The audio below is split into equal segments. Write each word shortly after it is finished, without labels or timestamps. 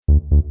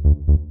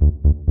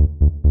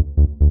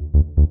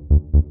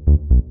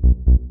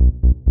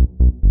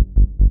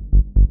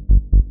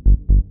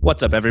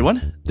What's up,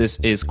 everyone? This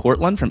is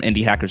Courtland from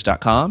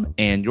IndieHackers.com,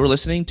 and you're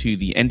listening to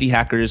the Indie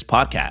Hackers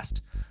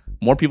podcast.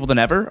 More people than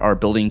ever are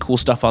building cool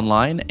stuff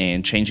online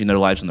and changing their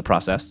lives in the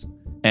process.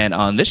 And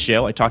on this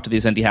show, I talk to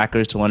these indie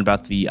hackers to learn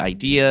about the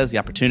ideas, the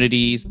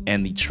opportunities,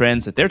 and the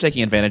trends that they're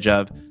taking advantage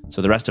of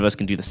so the rest of us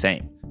can do the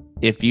same.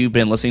 If you've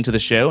been listening to the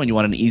show and you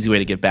want an easy way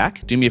to give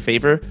back, do me a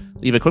favor,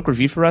 leave a quick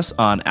review for us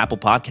on Apple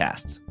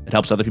Podcasts. It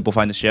helps other people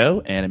find the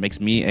show, and it makes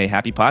me a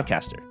happy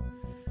podcaster.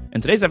 In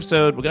today's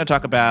episode, we're going to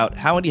talk about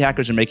how indie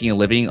hackers are making a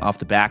living off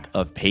the back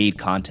of paid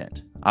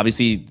content.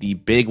 Obviously, the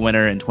big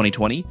winner in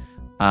 2020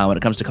 when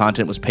it comes to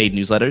content was paid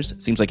newsletters.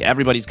 It seems like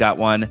everybody's got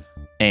one,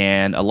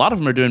 and a lot of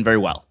them are doing very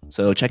well.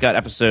 So check out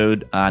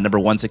episode number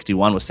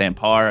 161 with Sam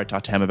Parr. I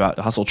talked to him about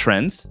the Hustle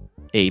Trends,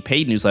 a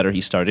paid newsletter he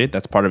started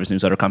that's part of his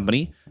newsletter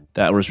company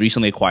that was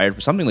recently acquired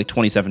for something like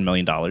 $27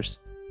 million.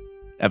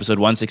 Episode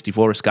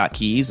 164 with Scott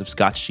Keys of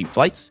Scott's Cheap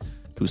Flights,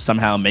 who's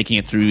somehow making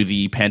it through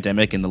the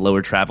pandemic and the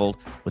lower travel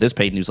with his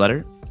paid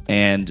newsletter.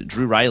 And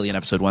Drew Riley in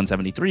episode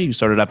 173, who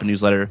started up a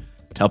newsletter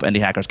to help indie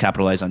hackers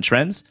capitalize on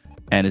trends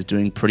and is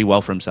doing pretty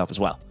well for himself as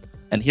well.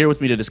 And here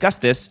with me to discuss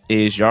this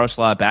is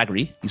Yaroslav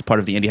Bagri. He's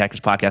part of the Indie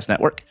Hackers Podcast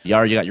Network.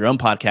 Yar, you got your own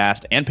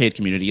podcast and paid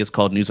community. It's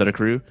called Newsletter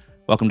Crew.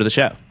 Welcome to the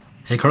show.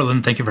 Hey,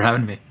 Cortland. Thank you for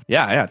having me.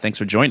 Yeah. Thanks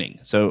for joining.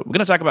 So we're going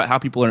to talk about how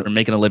people are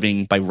making a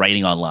living by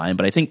writing online.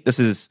 But I think this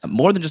is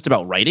more than just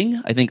about writing.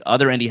 I think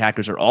other indie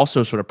hackers are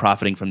also sort of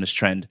profiting from this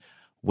trend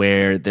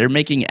where they're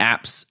making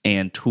apps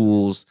and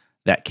tools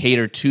that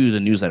cater to the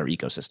newsletter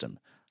ecosystem.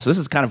 So this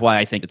is kind of why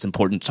I think it's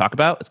important to talk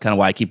about. It's kind of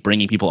why I keep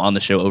bringing people on the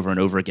show over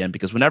and over again,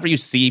 because whenever you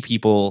see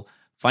people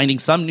finding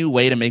some new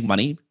way to make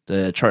money,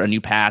 to chart a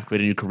new path,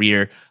 create a new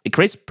career, it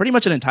creates pretty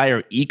much an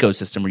entire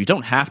ecosystem where you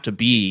don't have to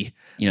be,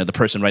 the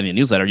person writing the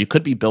newsletter. You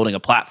could be building a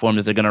platform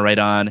that they're going to write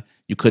on.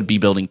 You could be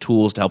building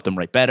tools to help them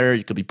write better.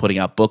 You could be putting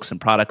out books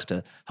and products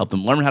to help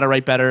them learn how to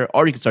write better,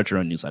 or you could start your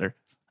own newsletter.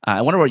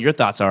 I wonder what your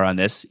thoughts are on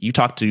this. You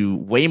talk to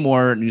way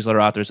more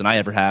newsletter authors than I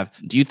ever have.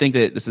 Do you think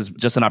that this is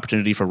just an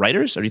opportunity for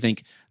writers, or do you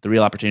think the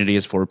real opportunity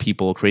is for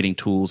people creating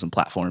tools and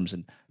platforms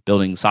and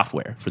building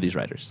software for these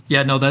writers?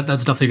 Yeah, no,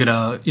 that's definitely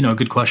a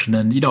good question.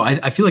 And,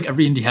 I feel like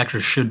every indie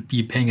hacker should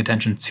be paying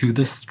attention to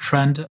this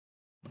trend.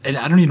 And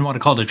I don't even want to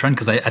call it a trend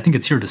because I think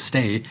it's here to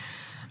stay.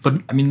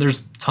 But I mean,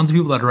 there's tons of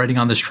people that are writing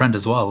on this trend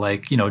as well.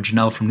 Like,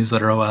 Janelle from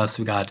Newsletter OS.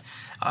 We got,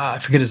 I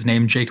forget his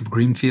name, Jacob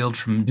Greenfield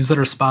from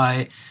Newsletter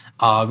Spy.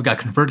 We got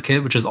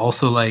ConvertKit, which is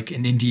also like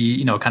an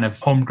indie, kind of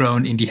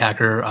homegrown indie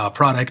hacker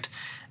product.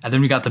 And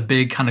then we got the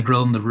big kind of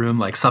grill in the room,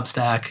 like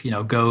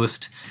Substack,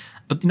 Ghost.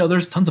 But,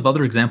 there's tons of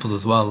other examples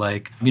as well,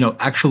 like,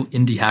 actual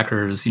indie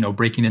hackers,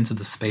 breaking into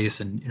the space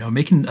and,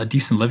 making a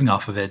decent living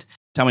off of it.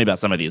 Tell me about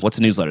some of these. What's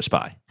a Newsletter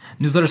Spy?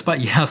 Newsletter Spy,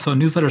 yeah. So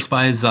Newsletter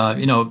Spy is,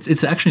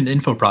 it's actually an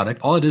info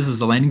product. All it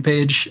is a landing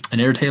page, an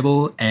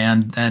Airtable,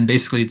 and then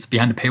basically it's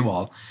behind a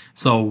paywall.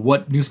 So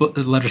what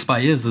Newsletter Spy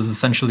is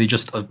essentially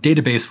just a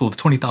database full of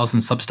 20,000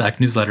 Substack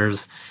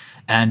newsletters.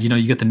 And,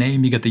 you get the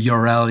name, you get the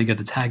URL, you get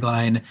the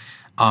tagline,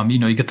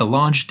 you get the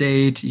launch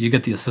date, you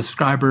get the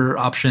subscriber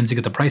options, you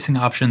get the pricing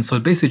options. So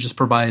it basically just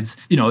provides,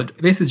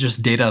 basically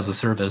just data as a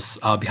service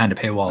behind a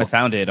paywall. I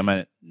found it. I'm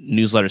at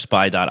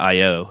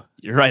newsletterspy.io.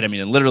 You're right. I mean,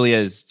 it literally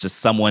is just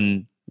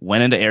someone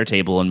went into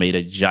Airtable and made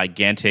a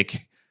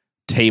gigantic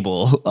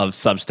table of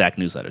Substack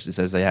newsletters. It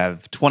says they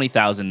have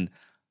 20,000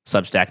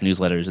 Substack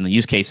newsletters, and the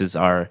use cases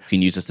are you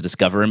can use this to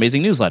discover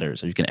amazing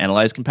newsletters, or you can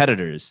analyze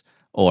competitors,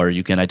 or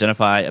you can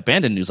identify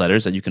abandoned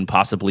newsletters that you can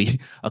possibly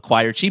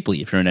acquire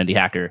cheaply if you're an indie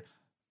hacker.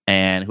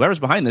 And whoever's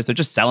behind this, they're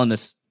just selling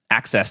this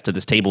access to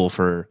this table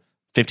for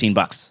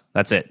 $15.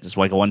 That's it. Just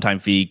like a one-time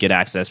fee, get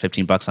access,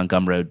 $15 on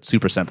Gumroad.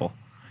 Super simple.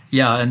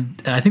 Yeah, and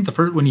I think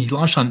when he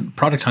launched on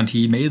Product Hunt,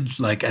 he made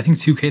I think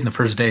 $2K in the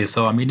first day.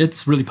 So I mean,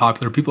 it's really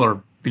popular. People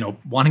are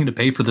wanting to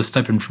pay for this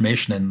type of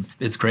information, and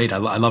it's great. I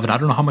love it. I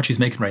don't know how much he's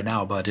making right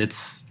now, but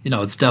it's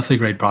it's definitely a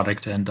great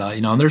product. And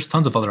and there's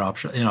tons of other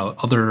options,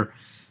 other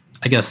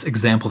I guess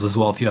examples as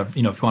well if you have if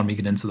you want to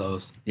get into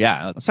those.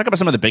 Yeah, let's talk about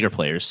some of the bigger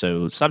players.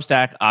 So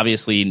Substack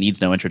obviously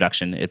needs no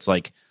introduction. It's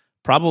like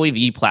probably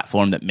the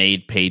platform that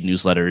made paid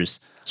newsletters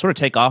sort of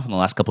take off in the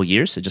last couple of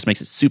years. It just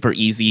makes it super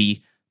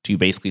easy to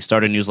basically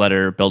start a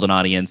newsletter, build an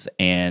audience,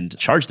 and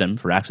charge them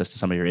for access to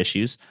some of your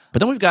issues. But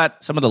then we've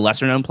got some of the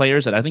lesser known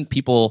players that I think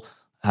people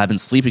have been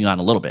sleeping on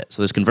a little bit.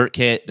 So there's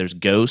ConvertKit, there's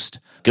Ghost.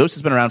 Ghost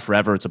has been around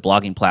forever. It's a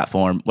blogging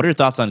platform. What are your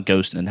thoughts on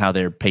Ghost and how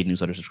their paid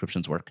newsletter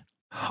subscriptions work?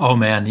 Oh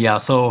man, yeah.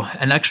 So,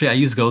 and actually I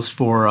use Ghost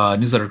for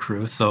Newsletter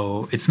Crew.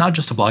 So it's not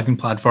just a blogging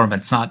platform.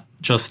 It's not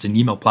just an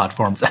email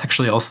platform. It's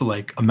actually also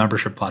like a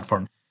membership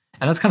platform.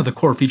 And that's kind of the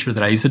core feature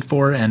that I use it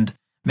for. And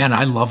man,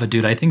 I love it,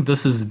 dude. I think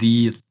this is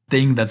the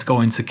thing that's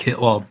going to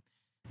kill, well,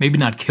 maybe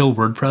not kill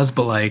WordPress,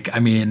 but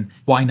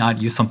why not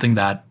use something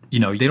that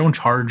they don't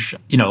charge,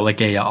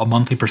 like a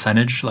monthly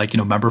percentage. Like,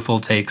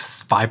 Memberful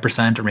takes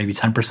 5% or maybe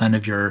 10%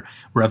 of your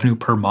revenue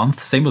per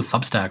month. Same with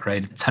Substack,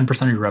 right?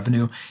 10% of your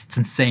revenue. It's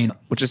insane.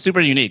 Which is super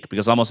unique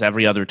because almost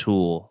every other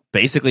tool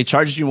basically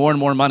charges you more and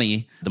more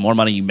money the more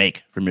money you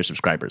make from your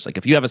subscribers. Like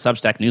if you have a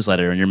Substack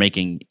newsletter and you're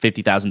making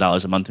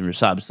 $50,000 a month from your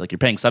subs, like you're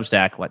paying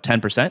Substack,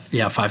 10%?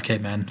 Yeah,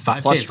 5K, man.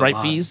 5K plus Stripe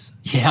fees?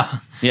 Yeah.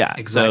 Yeah,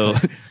 exactly.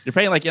 So you're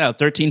paying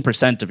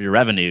 13% of your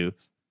revenue.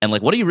 And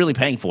what are you really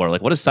paying for?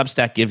 What does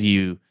Substack give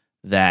you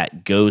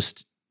that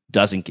Ghost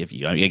doesn't give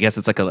you? I mean, I guess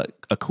it's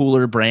a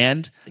cooler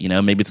brand.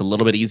 Maybe it's a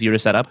little bit easier to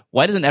set up.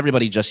 Why doesn't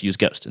everybody just use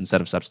Ghost instead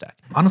of Substack?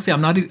 Honestly,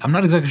 I'm not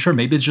exactly sure.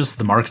 Maybe it's just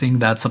the marketing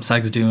that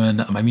Substack's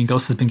doing. I mean,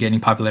 Ghost has been gaining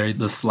popularity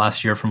this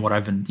last year from what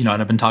I've been, and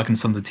I've been talking to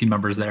some of the team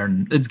members there,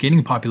 and it's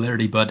gaining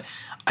popularity. But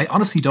I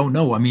honestly don't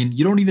know. I mean,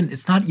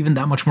 it's not even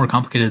that much more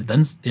complicated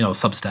than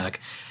Substack.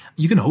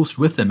 You can host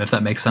with them if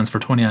that makes sense for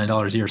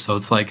 $29 a year. So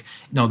it's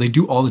they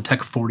do all the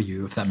tech for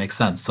you, if that makes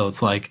sense. So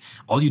it's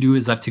all you do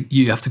is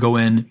you have to go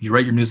in, you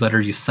write your newsletter,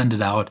 you send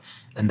it out,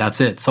 and that's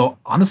it. So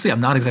honestly,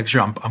 I'm not exactly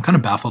sure. I'm kind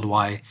of baffled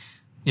why,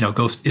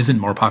 Ghost isn't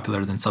more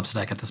popular than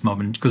Substack at this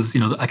moment because,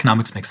 the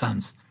economics make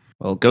sense.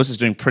 Well, Ghost is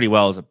doing pretty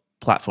well as a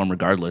platform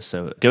regardless.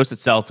 So Ghost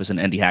itself is an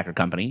indie hacker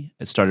company.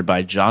 It's started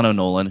by John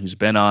O'Nolan, who's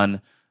been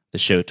on the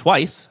show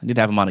twice. I need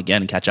to have him on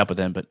again and catch up with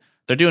him, but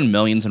they're doing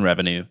millions in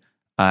revenue.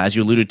 As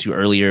you alluded to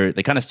earlier,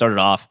 they kind of started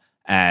off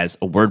as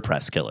a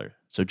WordPress killer.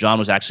 So John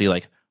was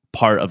actually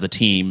part of the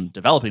team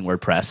developing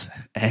WordPress,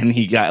 and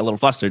he got a little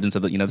flustered and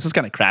said that, this is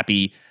kind of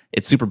crappy.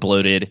 It's super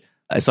bloated.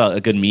 I saw a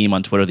good meme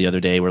on Twitter the other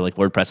day where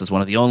WordPress is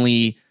one of the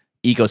only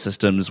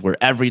ecosystems where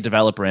every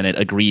developer in it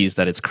agrees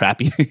that it's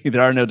crappy.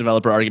 There are no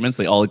developer arguments.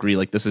 They all agree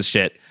this is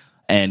shit.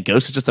 And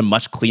Ghost is just a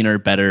much cleaner,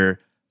 better,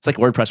 it's like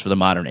WordPress for the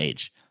modern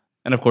age.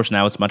 And of course,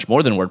 now it's much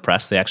more than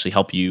WordPress. They actually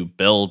help you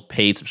build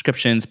paid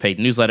subscriptions, paid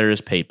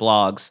newsletters, paid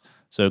blogs.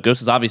 So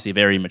Ghost is obviously a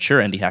very mature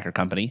indie hacker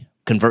company.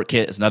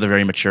 ConvertKit is another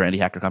very mature indie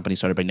hacker company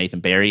started by Nathan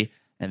Barry,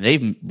 and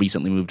they've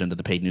recently moved into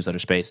the paid newsletter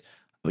space.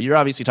 But you're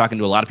obviously talking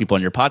to a lot of people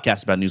on your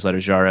podcast about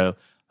newsletters, Jaro.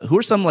 Who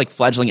are some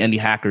fledgling indie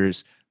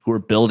hackers who are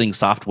building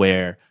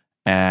software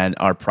and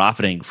are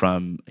profiting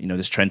from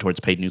this trend towards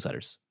paid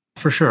newsletters?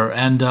 For sure.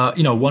 And,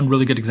 one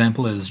really good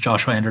example is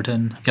Joshua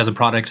Anderton. He has a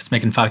product. It's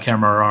making 5K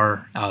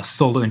MRR,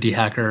 solo indie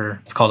hacker.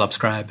 It's called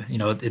Upscribe.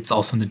 It's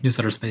also in the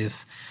newsletter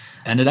space.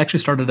 And it actually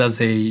started as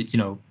a,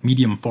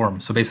 Medium form.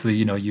 So basically,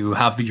 you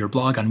have your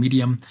blog on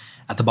Medium.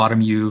 At the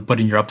bottom, you put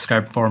in your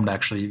Upscribe form to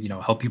actually,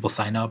 help people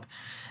sign up.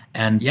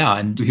 And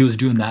and he was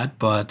doing that.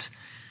 But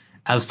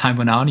as time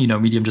went on,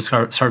 Medium just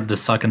started to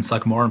suck and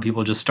suck more. And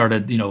people just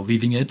started,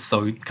 leaving it.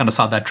 So we kind of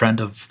saw that trend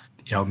of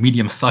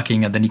Medium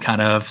sucking, and then he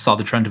kind of saw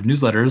the trend of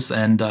newsletters,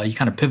 and he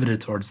kind of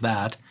pivoted towards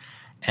that.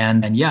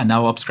 And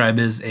now Upscribe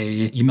is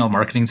a email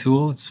marketing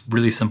tool. It's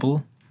really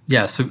simple.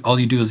 Yeah, so all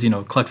you do is,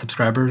 collect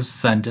subscribers,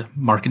 send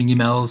marketing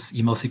emails,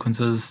 email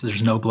sequences.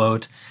 There's no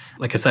bloat.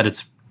 Like I said,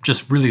 it's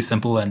just really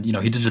simple, and,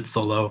 he did it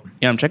solo.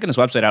 Yeah, I'm checking his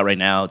website out right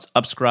now. It's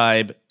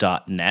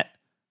upscribe.net.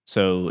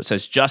 So it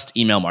says just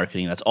email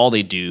marketing. That's all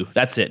they do.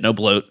 That's it. No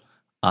bloat.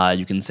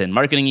 You can send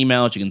marketing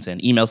emails. You can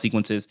send email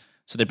sequences.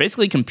 So they're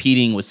basically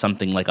competing with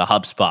something like a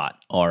HubSpot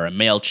or a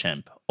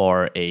MailChimp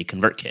or a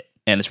ConvertKit.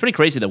 And it's pretty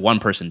crazy that one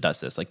person does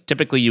this.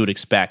 Typically you would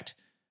expect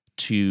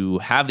to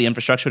have the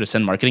infrastructure to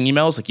send marketing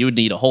emails. You would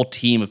need a whole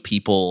team of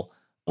people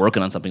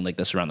working on something like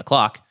this around the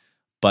clock.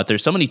 But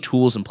there's so many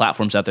tools and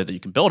platforms out there that you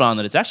can build on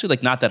that it's actually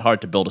not that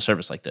hard to build a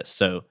service like this.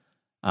 So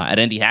at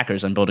Indie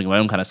Hackers, I'm building my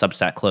own kind of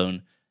Substack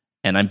clone,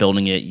 and I'm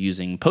building it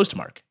using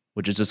Postmark,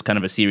 which is just kind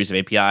of a series of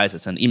APIs that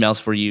send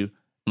emails for you.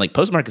 And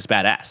Postmark is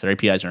badass. Their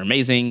APIs are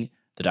amazing.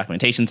 The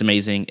documentation's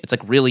amazing. It's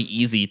really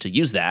easy to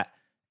use that.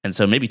 And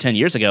so maybe 10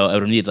 years ago, I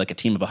would have needed a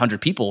team of 100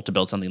 people to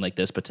build something like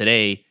this. But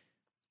today,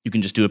 you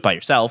can just do it by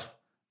yourself,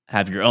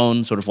 have your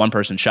own sort of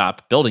one-person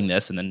shop building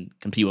this, and then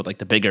compete with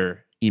the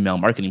bigger email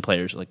marketing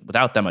players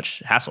without that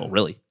much hassle,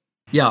 really.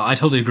 Yeah, I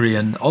totally agree.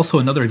 And also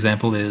another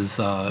example is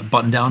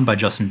Button Down by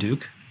Justin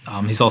Duke.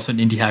 He's also an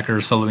indie hacker,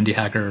 solo indie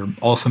hacker,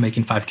 also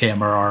making 5K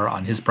MRR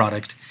on his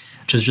product,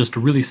 which is just a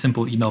really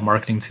simple email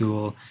marketing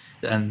tool.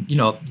 And,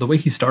 the way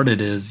he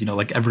started is,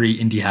 every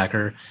indie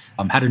hacker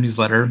had a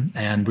newsletter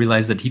and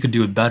realized that he could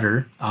do it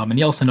better. And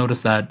he also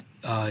noticed that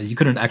you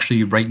couldn't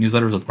actually write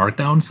newsletters with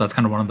Markdown. So that's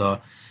kind of one of the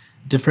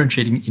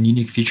differentiating and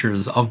unique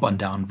features of Button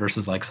Down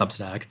versus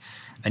Substack.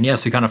 And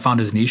so he kind of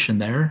found his niche in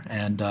there,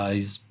 and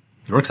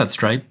he works at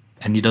Stripe,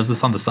 and he does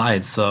this on the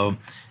side. So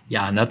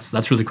yeah, and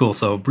that's really cool.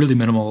 So really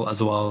minimal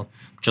as well.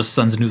 Just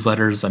sends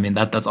newsletters. I mean,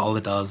 that's all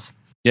it does.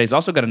 Yeah, he's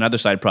also got another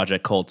side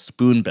project called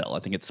Spoonbill. I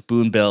think it's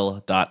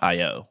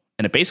spoonbill.io.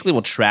 And it basically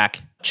will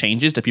track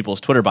changes to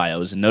people's Twitter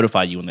bios and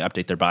notify you when they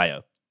update their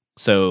bio.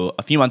 So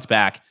a few months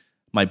back,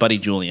 my buddy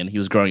Julian, he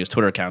was growing his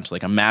Twitter account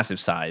to a massive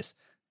size.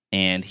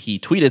 And he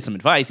tweeted some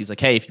advice. He's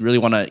hey, if you really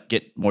want to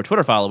get more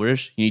Twitter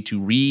followers, you need to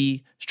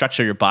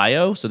restructure your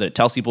bio so that it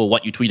tells people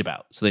what you tweet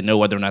about, so they know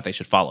whether or not they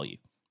should follow you.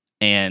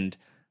 And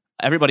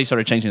everybody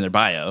started changing their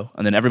bio.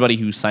 And then everybody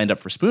who signed up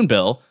for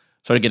Spoonbill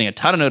started getting a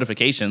ton of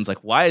notifications.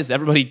 Why is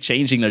everybody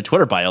changing their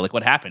Twitter bio?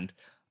 What happened?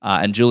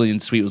 And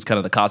Julian's tweet was kind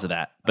of the cause of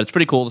that. But it's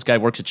pretty cool. This guy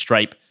works at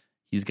Stripe.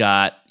 He's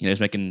got, he's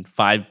making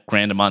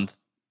 $5,000 a month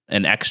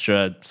in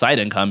extra side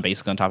income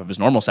basically on top of his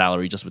normal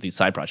salary just with these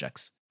side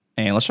projects.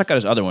 And let's check out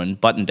his other one,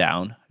 Button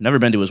Down. I've never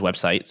been to his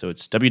website, so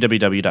it's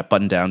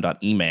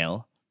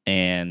www.buttondown.email.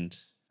 And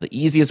the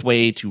easiest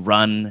way to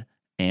run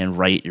and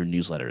write your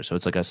newsletter. So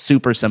it's like a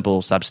super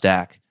simple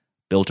Substack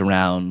built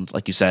around,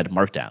 like you said,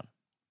 Markdown.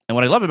 And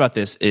what I love about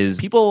this is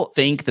people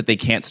think that they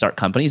can't start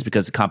companies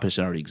because the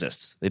competition already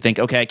exists. They think,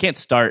 okay, I can't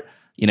start,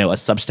 a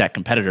Substack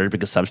competitor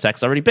because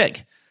Substack's already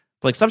big.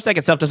 But like Substack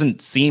itself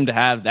doesn't seem to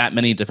have that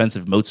many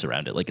defensive moats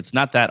around it. Like it's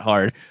not that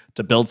hard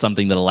to build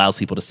something that allows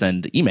people to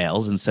send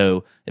emails. And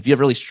so if you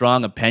have really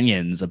strong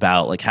opinions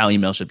about like how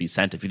email should be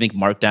sent, if you think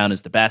Markdown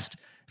is the best,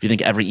 if you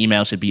think every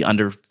email should be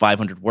under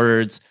 500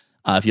 words,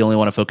 if you only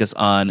want to focus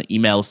on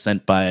emails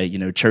sent by,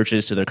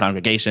 churches to their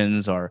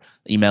congregations or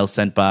emails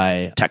sent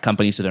by tech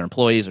companies to their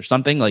employees or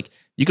something, like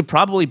you could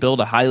probably build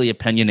a highly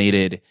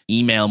opinionated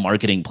email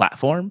marketing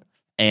platform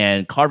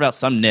and carve out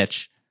some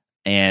niche.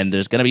 And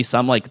there's going to be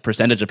some like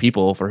percentage of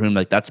people for whom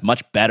like that's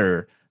much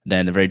better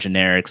than the very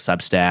generic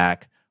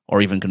Substack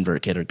or even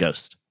ConvertKit or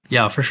Ghost.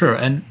 Yeah, for sure.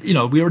 And, we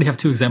already have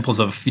two examples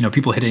of,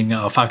 people hitting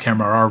 5K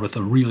MRR with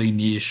a really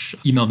niche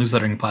email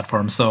newslettering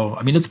platform. So,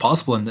 it's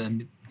possible.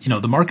 And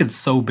the market's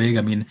so big.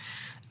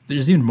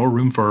 There's even more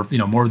room for,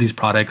 more of these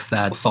products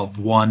that solve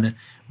one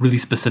really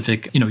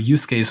specific,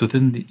 use case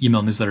within the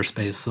email newsletter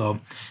space. So,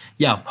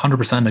 yeah,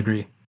 100%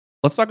 agree.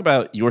 Let's talk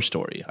about your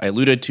story. I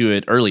alluded to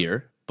it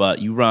earlier, but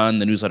you run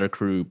the Newsletter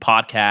Crew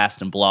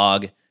podcast and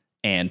blog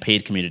and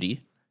paid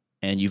community,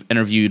 and you've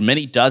interviewed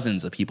many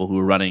dozens of people who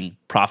are running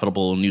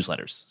profitable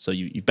newsletters. So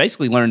you've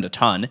basically learned a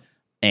ton,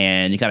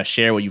 and you kind of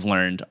share what you've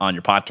learned on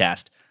your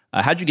podcast.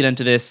 How'd you get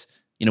into this?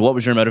 What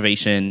was your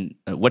motivation?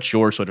 What's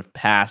your sort of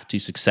path to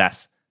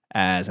success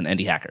as an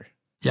indie hacker?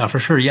 Yeah, for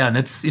sure. Yeah, and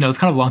it's it's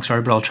kind of a long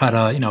story, but I'll try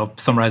to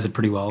summarize it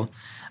pretty well.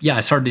 Yeah,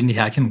 I started indie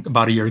hacking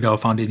about a year ago,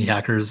 found Indie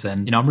Hackers,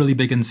 and I'm really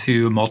big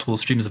into multiple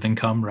streams of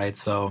income, right?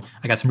 So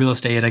I got some real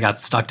estate, I got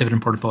stock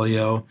dividend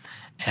portfolio,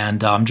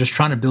 and I'm just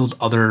trying to build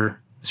other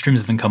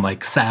streams of income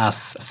like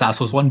SaaS. SaaS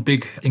was one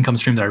big income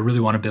stream that I really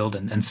want to build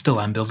and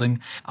still am building.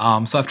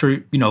 So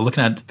after,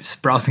 looking at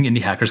browsing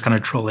Indie Hackers, kind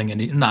of trolling,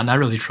 and not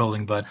really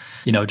trolling, but,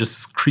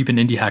 just creeping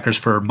Indie Hackers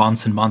for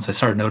months and months, I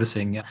started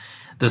noticing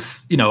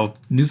this,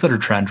 newsletter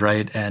trend,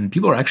 right? And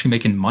people are actually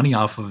making money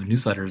off of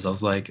newsletters. I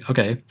was like,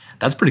 okay,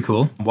 that's pretty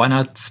cool. Why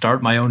not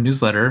start my own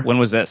newsletter? When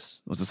was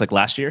this? Was this like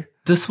last year?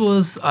 This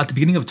was at the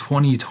beginning of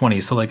 2020.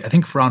 So like, I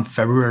think around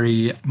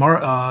January,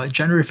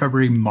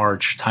 February,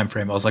 March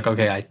timeframe, I was like,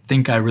 okay, I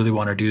think I really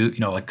want to do,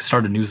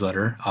 start a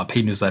newsletter, a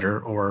paid newsletter,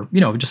 or,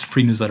 just a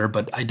free newsletter.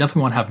 But I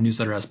definitely want to have a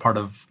newsletter as part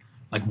of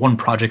like one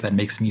project that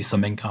makes me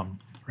some income,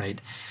 right?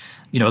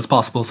 It's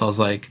possible. So I was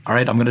like, all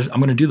right, I'm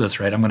gonna do this,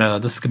 right?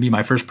 This is gonna be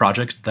my first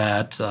project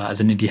that as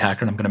an indie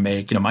hacker, and I'm gonna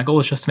make, my goal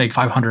is just to make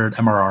 500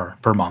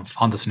 MRR per month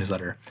on this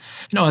newsletter.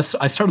 I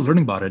started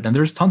learning about it, and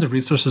there's tons of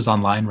resources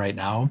online right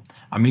now.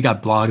 You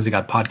got blogs, you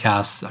got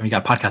podcasts, you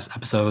got podcast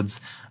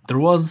episodes. There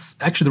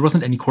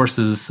wasn't any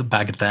courses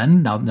back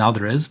then. Now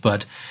there is,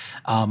 but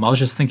I was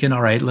just thinking,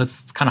 all right,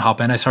 let's kind of hop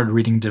in. I started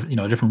reading,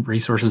 different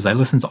resources. I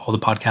listened to all the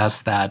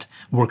podcasts that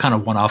were kind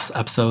of one-off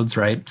episodes,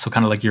 right? So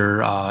kind of like your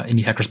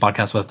Indie Hackers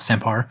podcast with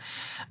Sampar.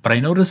 But I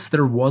noticed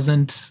there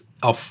wasn't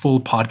a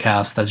full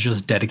podcast that's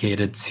just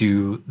dedicated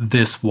to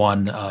this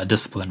one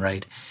discipline,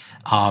 right?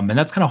 And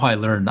that's kind of how I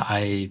learned.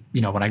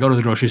 When I go to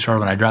the grocery store,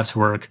 when I drive to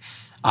work,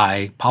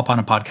 I pop on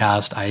a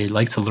podcast. I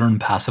like to learn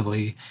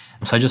passively.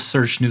 So I just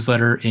searched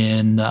newsletter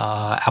in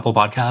Apple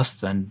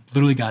Podcasts and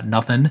literally got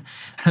nothing.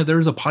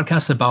 There's a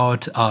podcast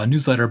about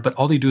newsletter, but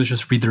all they do is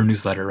just read their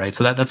newsletter, right?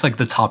 So that's like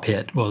the top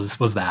hit was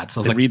that. So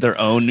I was they read their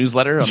own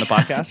newsletter on the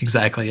podcast?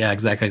 Exactly. Yeah,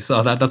 exactly.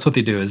 So that's what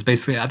they do is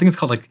basically, I think it's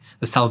called like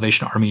the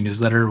Salvation Army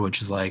newsletter,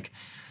 which is like,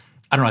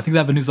 I don't know, I think they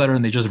have a newsletter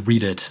and they just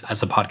read it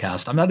as a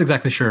podcast. I'm not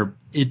exactly sure.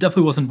 It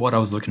definitely wasn't what I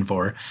was looking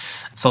for.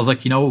 So I was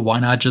like, why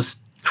not just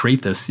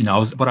create this?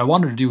 What I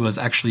wanted to do was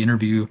actually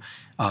interview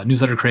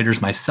newsletter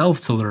creators myself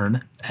to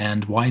learn,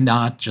 and why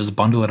not just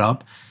bundle it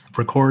up,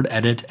 record,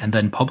 edit, and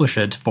then publish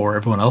it for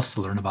everyone else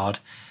to learn about.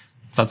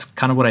 So that's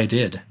kind of what I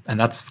did, and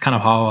that's kind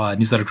of how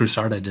Newsletter Crew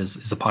started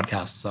is a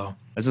podcast. So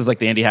this is like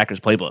the Indie Hackers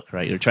playbook,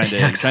 right? You're trying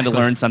to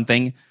learn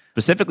something,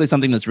 specifically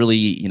something that's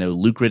really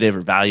lucrative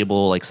or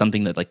valuable, like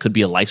something that like could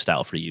be a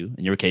lifestyle for you.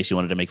 In your case, you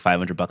wanted to make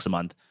 $500 a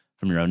month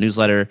from your own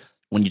newsletter.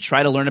 When you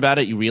try to learn about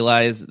it, you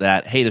realize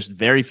that, hey, there's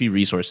very few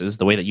resources.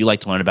 The way that you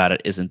like to learn about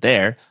it isn't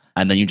there.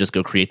 And then you just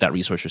go create that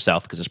resource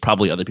yourself because there's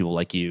probably other people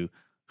like you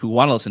who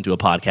want to listen to a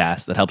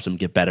podcast that helps them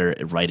get better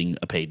at writing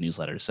a paid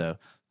newsletter. So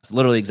it's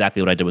literally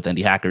exactly what I did with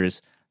Indie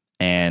Hackers.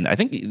 And I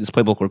think this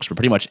playbook works for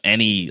pretty much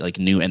any like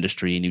new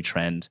industry, new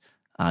trend.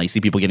 You see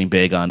people getting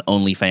big on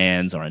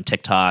OnlyFans or on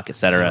TikTok, et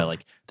cetera. Yeah.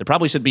 Like there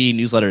probably should be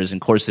newsletters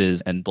and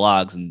courses and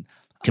blogs and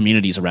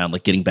communities around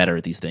like getting better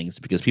at these things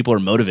because people are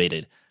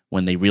motivated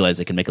when they realize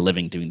they can make a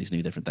living doing these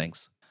new different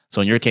things.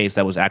 So in your case,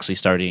 that was actually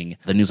starting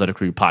the Newsletter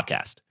Crew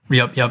podcast.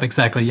 Yep,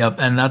 exactly. Yep.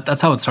 And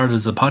that's how it started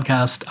as a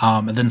podcast.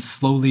 And then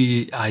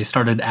slowly I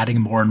started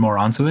adding more and more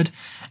onto it.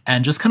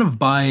 And just kind of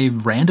by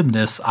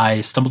randomness,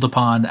 I stumbled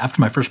upon,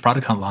 after my first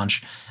product hunt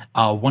launch,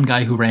 one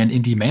guy who ran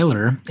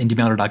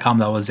indiemailer.com.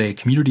 That was a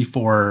community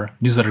for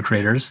newsletter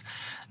creators.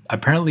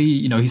 Apparently,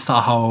 he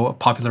saw how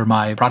popular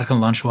my product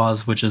hunt launch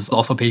was, which is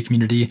also a paid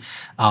community,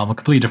 a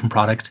completely different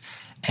product.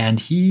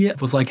 And he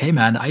was like, hey,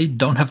 man, I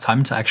don't have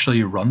time to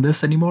actually run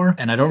this anymore.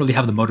 And I don't really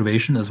have the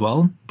motivation as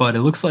well. But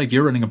it looks like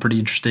you're running a pretty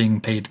interesting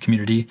paid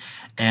community.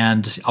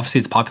 And obviously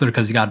it's popular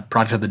because you got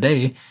product of the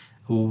day.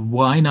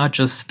 Why not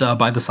just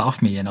buy this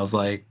off me? And I was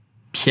like,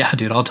 yeah,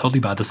 dude, I'll totally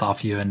buy this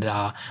off you. And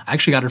I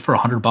actually got it for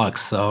 $100.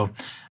 So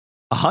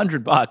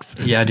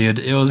 $100? Yeah, dude.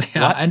 It was,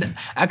 yeah. What? And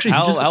actually,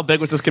 how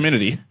big was this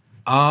community?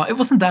 It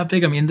wasn't that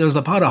big. I mean, there was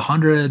about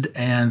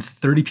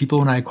 130 people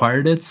when I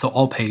acquired it, so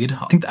all paid.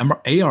 I think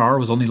the ARR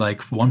was only like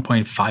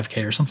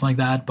 1.5K or something like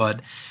that,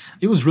 but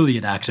it was really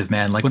inactive,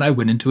 man. Like when I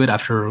went into it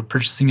after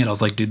purchasing it, I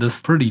was like, dude, this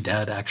is pretty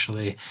dead,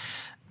 actually.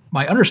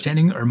 My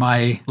understanding or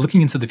my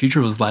looking into the future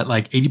was that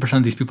like 80%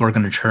 of these people are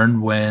going to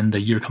churn when the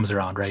year comes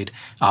around, right?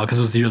 Because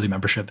it was the yearly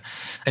membership.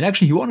 And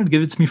actually, he wanted to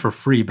give it to me for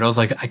free, but I was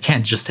like, I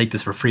can't just take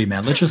this for free,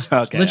 man. Let's just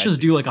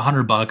do like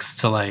 $100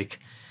 to like.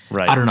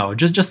 Right. I don't know,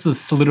 just to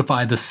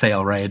solidify the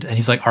sale, right? And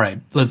he's like, all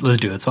right, let's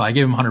do it. So I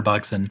gave him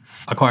 $100 and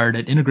acquired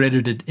it,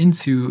 integrated it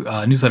into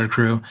Newsletter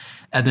Crew,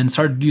 and then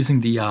started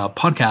using the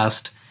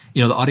podcast.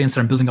 The audience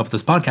that I'm building up with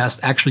this podcast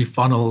actually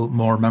funnel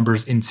more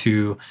members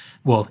into,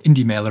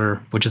 Indie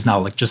Mailer, which is now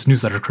like just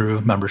Newsletter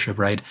Crew membership,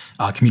 right?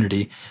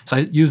 Community. So I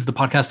use the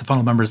podcast to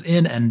funnel members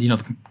in, and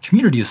the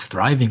community is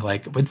thriving.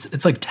 Like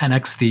it's like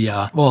 10x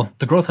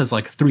the growth has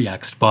like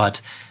 3x, but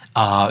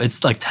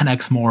it's like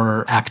 10x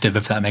more active,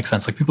 if that makes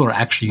sense. Like people are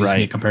actually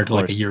using it compared to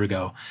like a year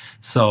ago.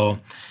 So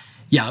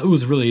yeah, it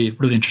was really,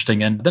 really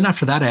interesting. And then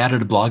after that, I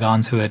added a blog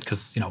onto it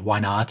because, why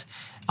not?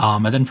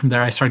 And then from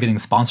there, I started getting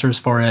sponsors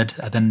for it.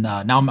 And then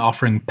now I'm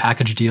offering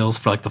package deals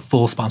for like the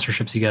full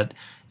sponsorships. You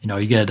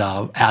get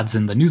ads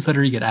in the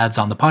newsletter, you get ads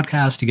on the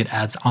podcast, you get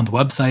ads on the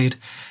website.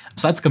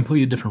 So that's a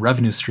completely different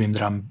revenue stream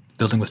that I'm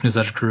building with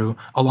Newsletter Crew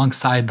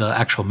alongside the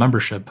actual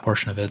membership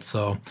portion of it.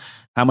 So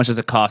how much does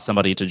it cost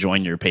somebody to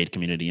join your paid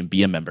community and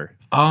be a member?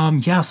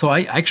 So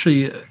I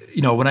actually,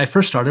 when I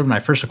first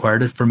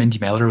acquired it from Indie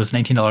Mailer, it was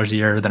 $19 a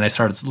year. Then I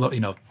started,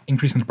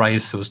 increasing the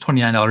price. It was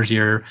 $29 a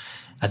year.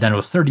 And then it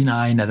was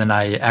 $39. And then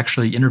I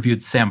actually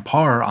interviewed Sam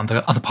Parr on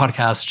the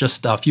podcast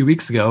just a few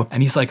weeks ago.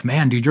 And he's like,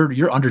 man, dude,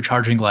 you're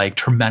undercharging like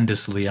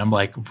tremendously. And I'm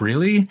like,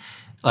 really?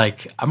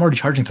 Like, I'm already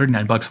charging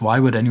 $39. Why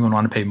would anyone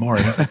want to pay more?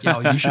 And he's like,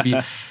 you should be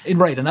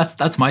right. And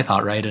that's my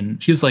thought, right?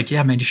 And he was like,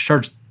 yeah, man, you should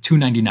charge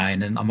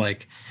 $299. And I'm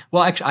like,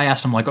 well, actually, I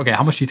asked him like, okay,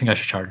 how much do you think I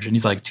should charge? And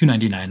he's like,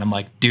 $299. I'm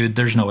like, dude,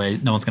 there's no way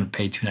no one's going to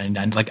pay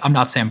 $299. Like, I'm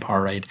not Sam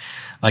Parr, right?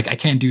 Like, I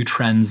can't do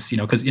trends,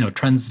 because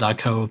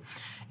trends.co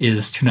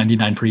is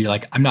 $299 per year.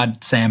 Like, I'm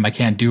not Sam. I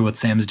can't do what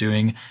Sam's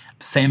doing.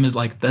 Sam is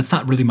like, that's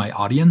not really my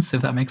audience,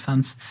 if that makes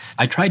sense.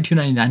 I tried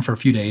 $299 for a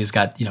few days,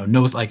 got,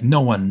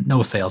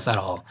 no sales at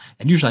all.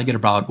 And usually I get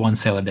about one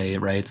sale a day,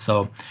 right?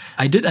 So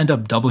I did end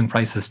up doubling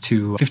prices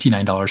to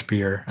 $59 per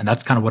year. And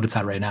that's kind of what it's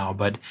at right now.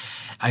 But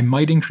I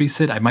might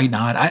increase it. I might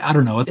not. I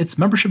don't know. It's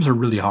memberships are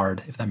really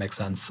hard, if that makes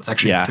sense. It's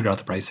actually figure out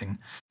the pricing.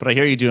 But I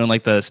hear you doing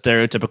like the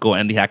stereotypical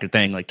indie hacker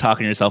thing, like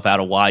talking yourself out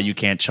of why you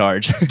can't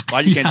charge,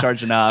 why you can't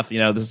charge enough.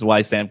 This is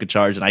why Sam could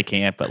charge and I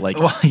can't. But like,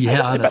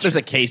 I bet there's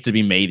a case to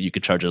be made that you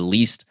could charge at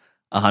least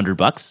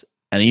 $100,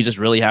 and then you just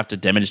really have to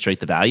demonstrate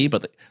the value.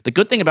 But the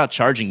good thing about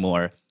charging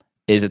more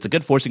is it's a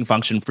good forcing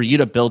function for you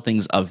to build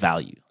things of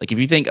value. Like if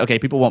you think, okay,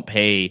 people won't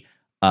pay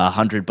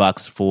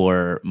 $100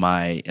 for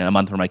a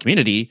month for my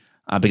community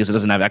because it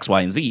doesn't have X,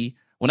 Y, and Z.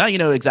 Well, now you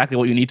know exactly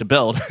what you need to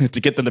build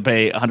to get them to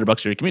pay $100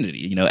 for your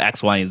community.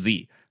 X, Y, and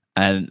Z.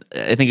 And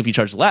I think if you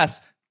charge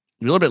less,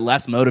 you're a little bit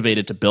less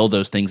motivated to build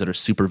those things that are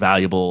super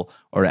valuable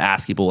or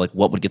ask people like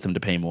what would get them to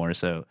pay more.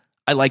 So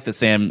I like that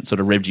Sam sort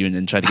of ribbed you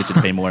and tried to get you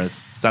to pay more. It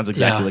sounds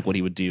exactly like what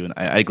he would do, and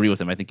I agree with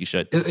him. I think you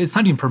should. It's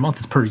not even per month;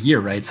 it's per year,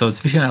 right? So it's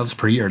 $59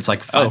 per year. It's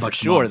like $5 for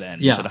sure. a month. Then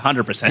you should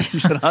 100%. You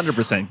should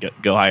 100%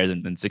 go higher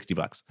than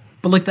 $60.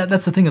 But like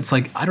that's the thing. It's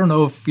like I don't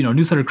know if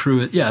Newsletter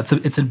Crew. Yeah,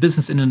 it's a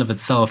business in and of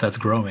itself that's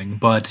growing.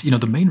 But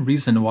the main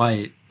reason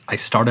why I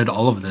started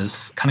all of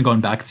this, kind of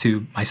going back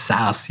to my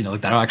SaaS,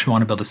 that I actually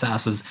want to build a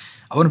SaaS is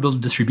I want to build a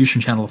distribution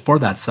channel for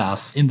that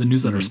SaaS in the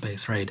newsletter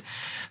space, right?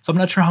 So I'm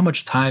not sure how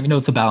much time,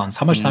 it's a balance.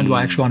 How much time do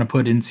I actually want to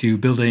put into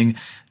building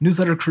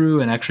Newsletter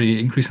Crew and actually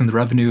increasing the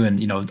revenue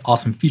and,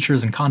 awesome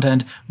features and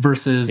content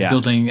versus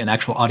building an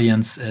actual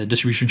audience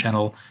distribution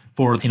channel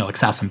for, like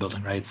SaaS I'm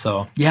building, right?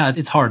 So yeah,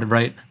 it's hard,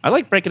 right? I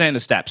like breaking it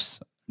into steps.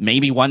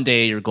 Maybe one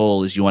day your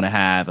goal is you want to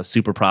have a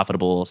super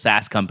profitable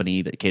SaaS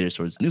company that caters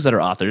towards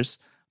newsletter authors.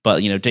 But,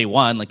 day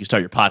one, like you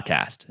start your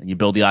podcast and you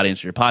build the audience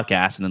for your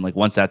podcast. And then like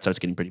once that starts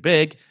getting pretty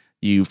big,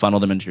 you funnel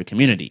them into your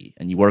community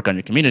and you work on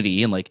your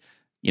community and like,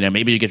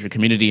 maybe you get your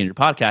community and your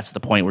podcast to the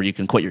point where you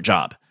can quit your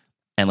job.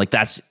 And like,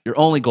 that's your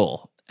only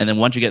goal. And then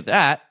once you get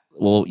that,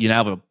 well, you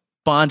now have a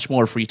bunch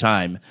more free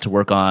time to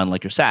work on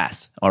like your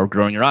SaaS or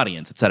growing your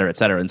audience, et cetera, et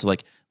cetera. And so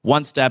like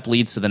one step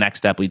leads to the next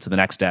step, leads to the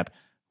next step,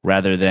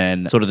 rather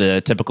than sort of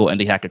the typical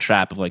indie hacker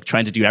trap of like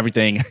trying to do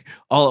everything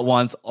all at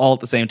once, all at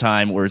the same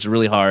time, where it's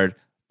really hard.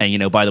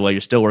 And, by the way,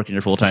 you're still working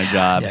your full-time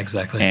job. Yeah,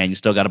 exactly. And you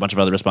still got a bunch of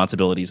other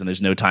responsibilities and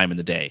there's no time in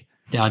the day.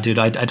 Yeah, dude,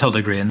 I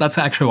totally agree. And that's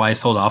actually why I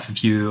sold off a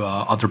few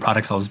other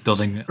products I was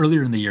building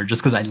earlier in the year,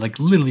 just because I like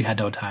literally had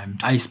no time.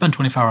 I spent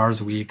 24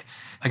 hours a week.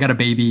 I got a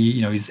baby,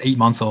 he's 8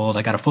 months old.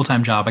 I got a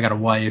full-time job. I got a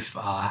wife,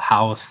 a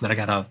house that I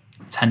got to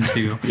tend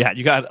to. Yeah,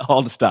 you got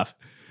all the stuff.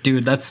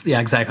 Dude,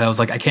 exactly. I was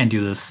like, I can't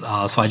do this.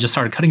 So I just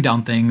started cutting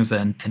down things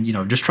and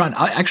just trying.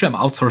 I'm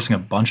outsourcing a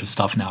bunch of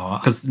stuff now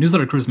because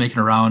Newsletter Crew is making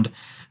around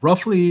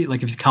roughly,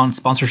 like if you count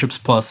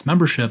sponsorships plus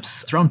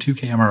memberships, it's around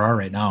 2K MRR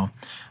right now.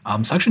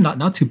 So actually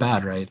not too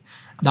bad, right?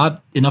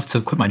 Not enough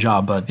to quit my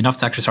job, but enough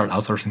to actually start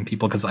outsourcing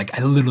people because like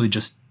I literally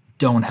just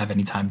don't have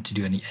any time to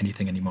do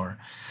anything anymore.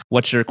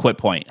 What's your quit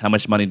point? How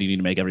much money do you need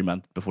to make every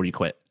month before you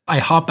quit? I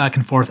hop back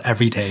and forth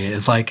every day.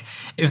 It's like,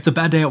 if it's a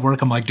bad day at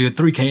work, I'm like, dude,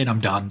 3K and I'm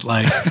done.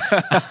 Like,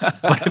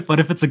 but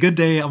if it's a good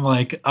day, I'm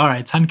like, all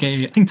right,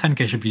 10K. I think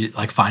 10K should be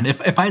like fine.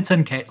 If I had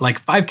 10K,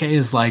 like 5K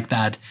is like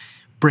that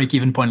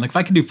break-even point. Like if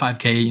I could do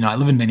 5K, I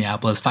live in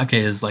Minneapolis, 5K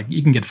is like,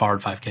 you can get far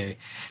at 5K.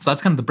 So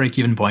that's kind of the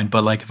break-even point.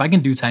 But like, if I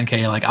can do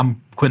 10K, like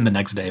I'm quitting the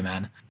next day,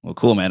 man. Well,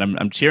 cool, man.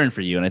 I'm cheering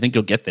for you, and I think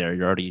you'll get there.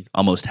 You're already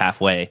almost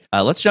halfway.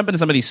 Let's jump into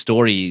some of these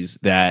stories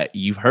that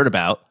you've heard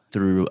about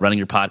through running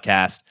your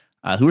podcast.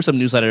 Who are some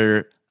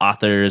newsletter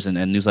authors and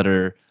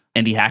newsletter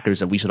indie hackers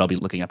that we should all be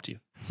looking up to?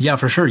 Yeah,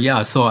 for sure.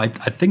 Yeah. So I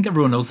think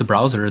everyone knows The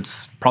Browser.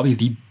 It's probably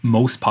the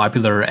most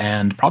popular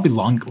and probably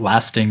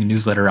long-lasting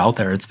newsletter out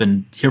there. It's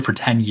been here for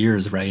 10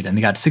 years, right? And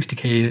they got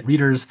 60K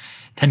readers.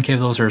 10K of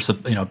those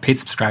are paid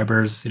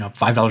subscribers.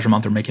 $5 a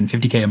month are making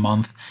 50K a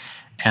month.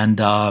 And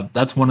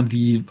that's one of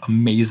the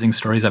amazing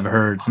stories I've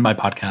heard on my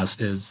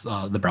podcast is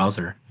The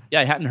Browser.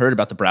 Yeah, I hadn't heard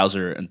about The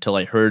Browser until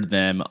I heard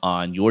them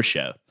on your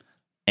show.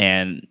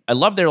 And I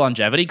love their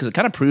longevity because it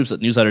kind of proves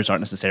that newsletters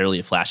aren't necessarily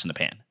a flash in the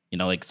pan.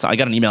 So I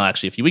got an email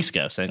actually a few weeks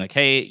ago saying like,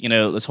 hey,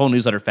 this whole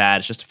newsletter fad,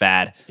 it's just a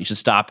fad. You should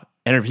stop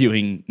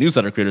interviewing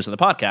newsletter creators on the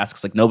podcast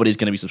because like nobody's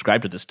going to be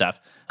subscribed to this stuff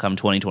come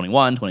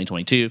 2021,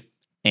 2022.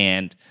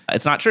 And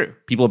it's not true.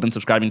 People have been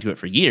subscribing to it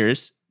for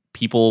years.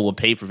 People will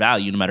pay for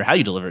value no matter how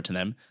you deliver it to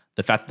them.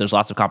 The fact that there's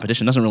lots of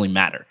competition doesn't really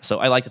matter. So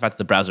I like the fact that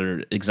The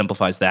Browser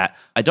exemplifies that.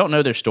 I don't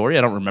know their story.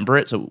 I don't remember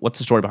it. So what's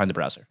the story behind The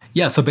Browser?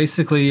 Yeah, so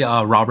basically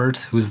Robert,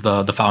 who's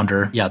the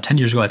founder, 10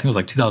 years ago, I think it was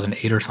like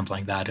 2008 or something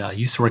like that. He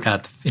used to work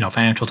at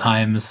Financial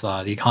Times,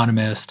 The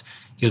Economist.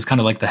 He was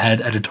kind of like the head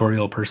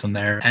editorial person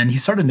there. And he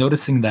started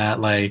noticing that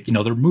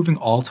they're moving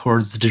all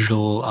towards the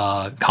digital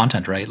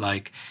content, right?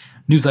 Like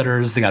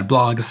newsletters, they got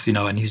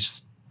blogs, and he's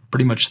just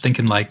pretty much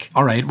thinking like,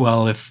 all right,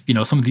 well, if,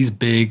 some of these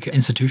big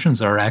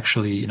institutions are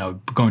actually,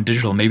 going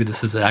digital, maybe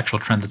this is an actual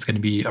trend that's going to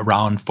be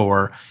around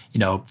for,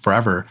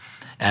 forever.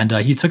 And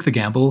he took the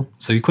gamble.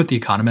 So he quit The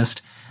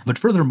Economist. But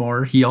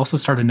furthermore, he also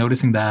started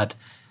noticing that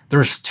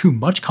there's too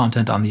much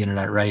content on the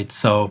internet, right?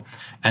 So,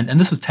 and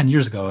this was 10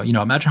 years ago,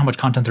 imagine how much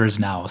content there is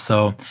now.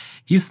 So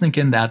he's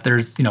thinking that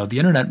there's, the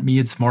internet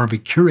needs more of a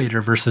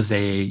curator versus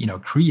a,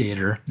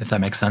 creator, if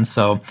that makes sense.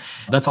 So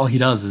that's all he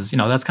does is,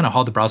 that's kind of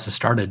how The Browser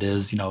started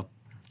is,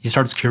 he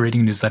starts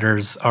curating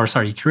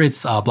he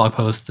curates blog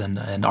posts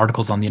and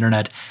articles on the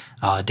internet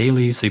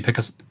daily. So he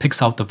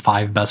picks out the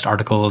 5 best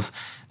articles,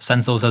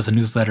 sends those as a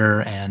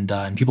newsletter, and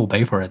people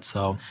pay for it.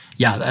 So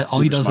yeah, all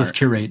he does is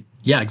curate.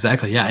 Yeah,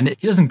 exactly. Yeah, and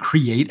he doesn't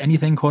create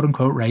anything, quote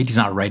unquote, right? He's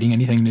not writing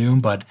anything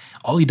new, but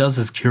all he does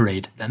is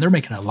curate, and they're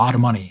making a lot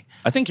of money.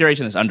 I think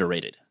curation is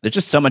underrated. There's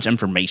just so much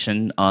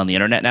information on the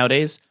internet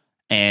nowadays,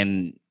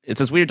 and it's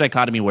this weird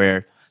dichotomy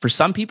where for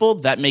some people,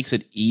 that makes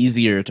it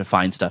easier to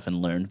find stuff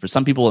and learn. For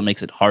some people, it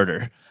makes it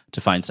harder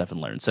to find stuff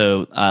and learn.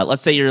 So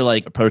let's say you're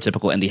like a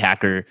prototypical indie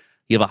hacker.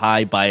 You have a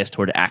high bias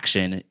toward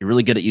action. You're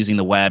really good at using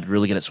the web. You're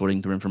really good at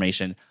sorting through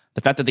information.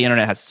 The fact that the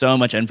internet has so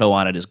much info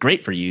on it is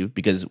great for you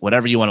because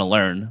whatever you want to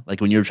learn,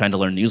 like when you're trying to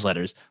learn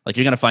newsletters, like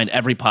you're going to find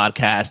every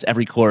podcast,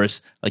 every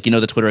course, like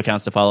the Twitter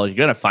accounts to follow, you're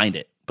going to find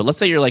it. But let's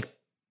say you're like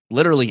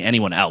literally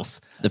anyone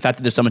else. The fact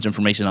that there's so much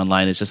information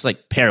online is just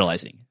like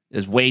paralyzing.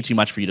 There's way too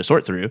much for you to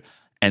sort through.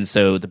 And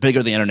so the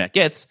bigger the internet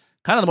gets,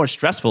 kind of the more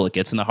stressful it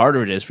gets and the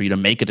harder it is for you to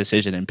make a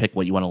decision and pick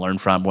what you want to learn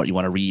from, what you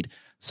want to read.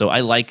 So I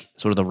like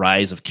sort of the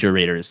rise of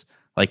curators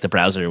like The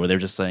Browser where they're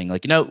just saying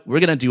like, we're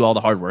going to do all the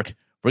hard work.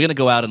 We're going to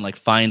go out and like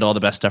find all the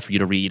best stuff for you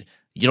to read.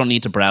 You don't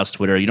need to browse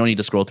Twitter. You don't need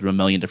to scroll through a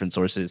million different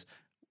sources.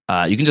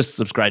 You can just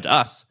subscribe to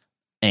us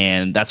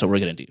and that's what we're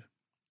going to do.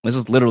 This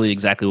is literally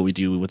exactly what we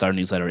do with our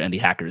newsletter, Indie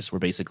Hackers. We're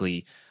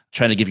basically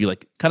trying to give you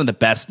like kind of the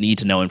best need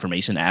to know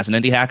information as an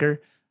indie hacker.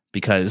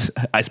 Because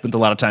I spent a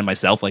lot of time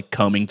myself like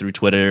combing through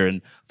Twitter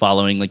and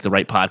following like the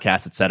right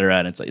podcasts, et cetera.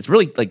 And it's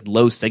really like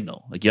low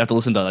signal. Like you have to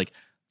listen to like,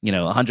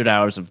 100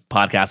 hours of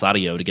podcast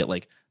audio to get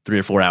like 3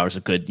 or 4 hours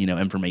of good,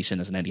 information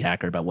as an indie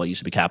hacker about what you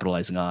should be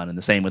capitalizing on. And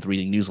the same with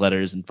reading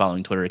newsletters and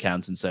following Twitter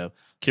accounts. And so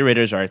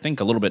curators are, I think,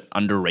 a little bit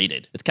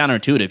underrated. It's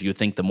counterintuitive. You would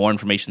think the more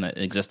information that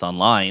exists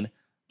online,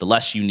 the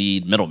less you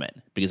need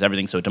middlemen because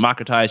everything's so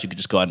democratized. You could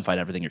just go out and find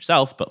everything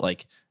yourself. But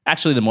like,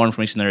 actually, the more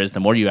information there is, the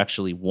more you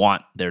actually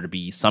want there to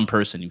be some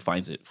person who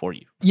finds it for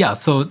you. Yeah.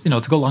 So,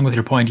 to go along with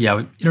your point,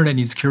 yeah, internet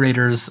needs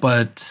curators.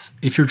 But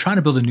if you're trying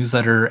to build a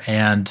newsletter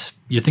and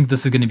you think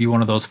this is going to be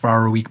one of those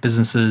 4-hour-a-week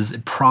businesses,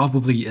 it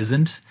probably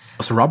isn't.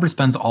 So Robert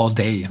spends all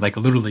day, like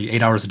literally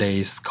 8 hours a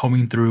day,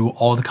 combing through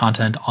all the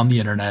content on the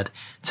internet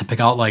to pick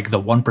out like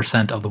the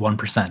 1% of the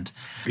 1%.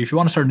 If you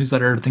want to start a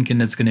newsletter thinking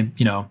it's going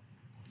to,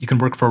 you can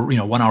work for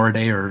 1 hour a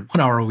day or 1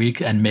 hour a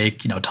week and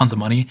make tons of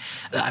money,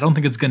 I don't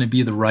think it's going to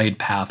be the right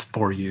path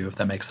for you, if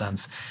that makes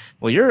sense.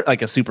 Well, you're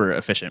like a super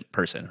efficient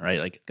person, right?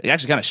 Like, it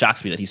actually kind of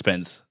shocks me that he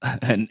spends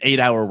an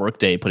 8-hour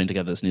workday putting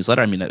together this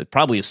newsletter. I mean, it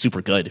probably is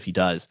super good if he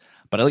does.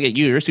 But I look at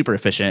you, you're super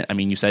efficient. I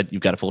mean, you said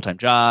you've got a full-time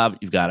job,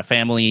 you've got a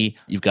family,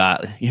 you've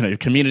got your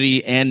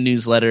community and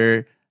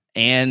newsletter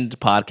and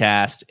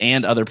podcast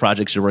and other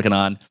projects you're working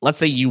on. Let's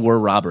say you were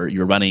Robert,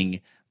 you're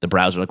running the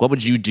browser. Like, what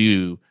would you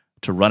do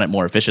to run it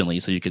more efficiently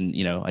so you can,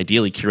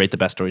 ideally curate the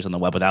best stories on the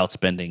web without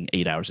spending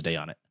 8 hours a day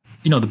on it?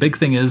 The big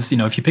thing is,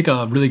 if you pick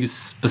a really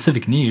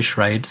specific niche,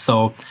 right?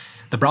 So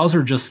the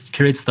browser just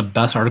curates the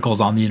best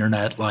articles on the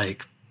internet,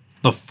 like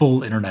the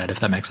full internet, if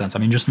that makes sense. I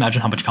mean, just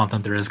imagine how much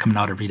content there is coming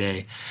out every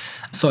day.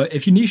 So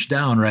if you niche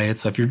down, right?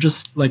 So if you're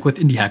just like with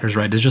Indie Hackers,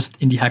 right? It's just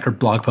Indie Hacker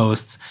blog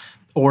posts.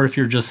 Or if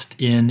you're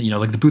just in,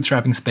 like the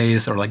bootstrapping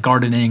space or like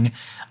gardening,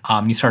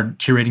 you start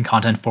curating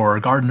content for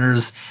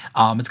gardeners,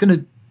 it's going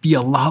to be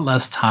a lot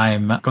less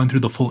time going through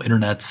the full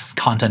internet's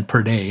content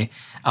per day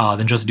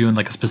than just doing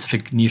like a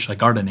specific niche like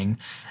gardening.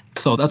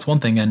 So that's one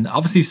thing. And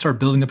obviously you start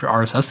building up your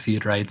RSS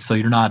feed, right? So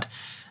you're not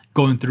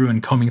going through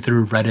and combing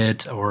through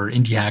Reddit or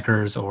Indie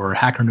Hackers or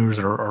Hacker News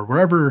or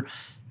wherever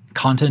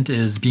content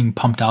is being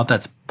pumped out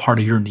that's part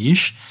of your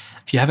niche.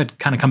 If you have it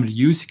kind of come to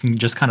use, you can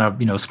just kind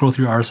of, scroll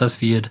through your RSS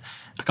feed,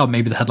 pick out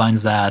maybe the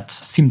headlines that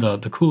seem the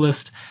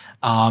coolest.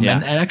 And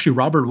actually,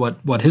 Robert,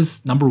 what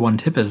his number one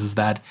tip is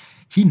that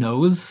he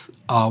knows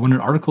when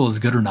an article is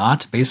good or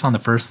not based on the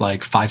first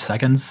like 5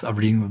 seconds of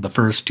reading the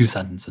first 2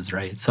 sentences,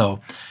 right? So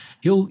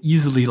he'll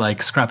easily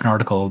like scrap an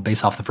article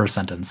based off the first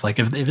sentence. Like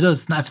if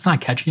it's not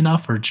catchy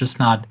enough or it's just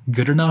not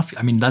good enough,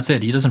 I mean, that's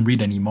it. He doesn't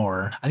read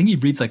anymore. I think he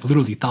reads like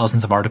literally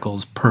thousands of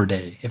articles per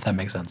day, if that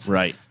makes sense.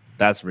 Right.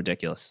 That's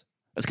ridiculous.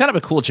 It's kind of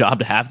a cool job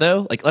to have,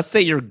 though. Like, let's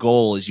say your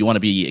goal is you want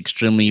to be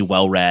extremely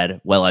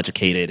well-read,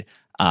 well-educated,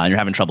 and you're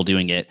having trouble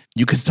doing it.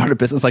 You could start a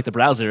business like the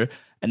browser,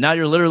 and now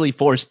you're literally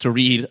forced to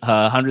read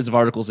hundreds of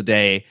articles a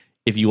day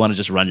if you want to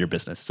just run your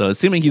business. So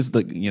assuming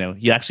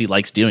he actually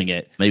likes doing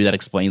it, maybe that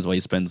explains why he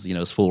spends,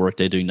 his full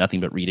workday doing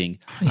nothing but reading.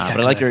 But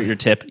I like your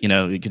tip,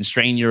 you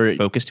constrain your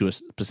focus to a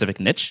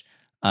specific niche.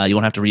 You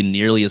won't have to read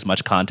nearly as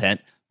much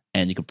content,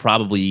 and you could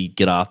probably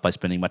get off by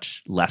spending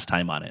much less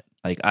time on it.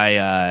 Like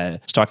I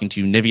was talking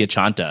to Nivya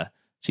Chanta.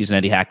 She's an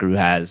indie hacker who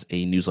has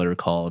a newsletter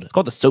called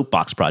the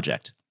Soapbox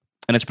Project.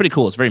 And it's pretty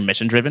cool. It's very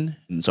mission driven.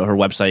 And so her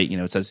website,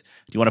 it says,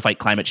 do you want to fight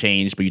climate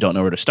change, but you don't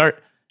know where to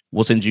start?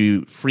 We'll send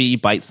you free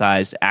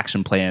bite-sized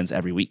action plans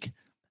every week.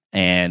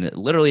 And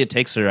literally it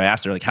takes her, I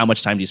asked her, like, how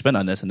much time do you spend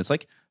on this? And it's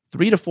like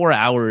 3 to 4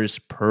 hours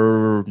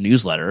per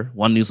newsletter,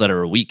 one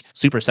newsletter a week.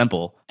 Super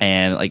simple.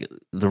 And like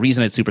the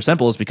reason it's super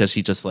simple is because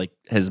she just like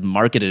has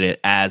marketed it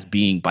as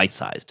being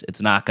bite-sized.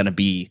 It's not going to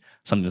be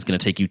something that's going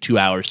to take you 2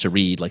 hours to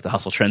read, like the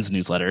Hustle Trends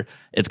newsletter.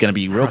 It's going to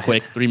be real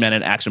quick,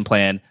 3-minute action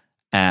plan.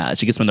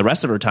 She can spend the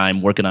rest of her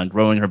time working on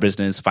growing her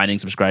business, finding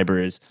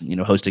subscribers,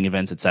 hosting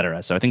events,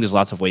 etc. So I think there's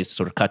lots of ways to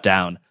sort of cut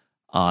down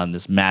on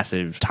this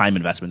massive time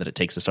investment that it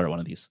takes to start one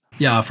of these.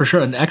 Yeah, for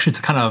sure. And actually,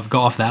 to kind of go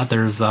off that,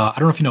 there's, I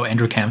don't know if you know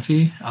Andrew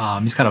Camphy.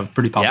 He's kind of a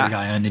pretty popular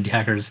guy on Indie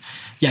Hackers.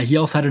 Yeah, he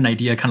also had an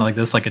idea kind of like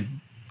this, like a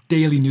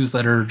daily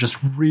newsletter, just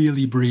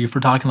really brief.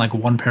 We're talking like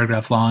 1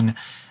 paragraph long,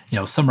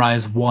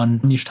 summarize one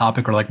niche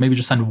topic or like maybe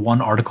just send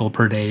 1 article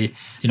per day.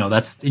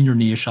 That's in your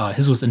niche.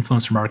 His was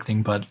influencer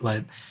marketing, but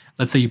like,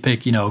 let's say you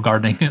pick,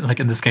 gardening, like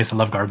in this case, I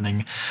love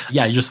gardening.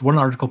 Yeah, you just 1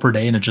 article per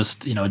day and it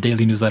just, a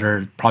daily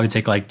newsletter probably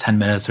take like 10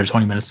 minutes or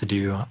 20 minutes to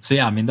do. So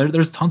yeah, I mean,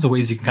 there's tons of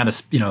ways you can kind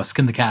of,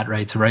 skin the cat,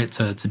 right?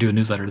 To do a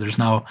newsletter. There's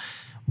no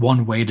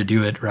one way to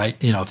do it, right?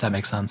 If that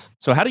makes sense.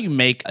 So how do you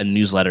make a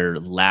newsletter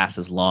last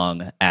as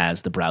long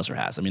as the browser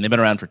has? I mean, they've been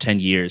around for 10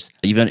 years.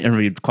 You've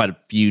interviewed quite a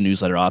few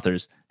newsletter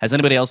authors. Has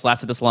anybody else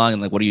lasted this long?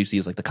 And like, what do you see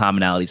as like the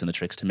commonalities and the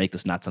tricks to make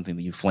this not something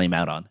that you flame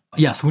out on?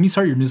 Yeah, so when you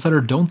start your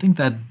newsletter, don't think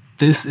that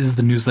this is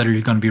the newsletter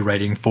you're going to be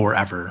writing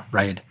forever,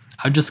 right?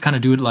 I would just kind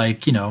of do it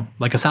like,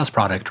 like a SaaS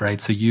product,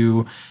 right? So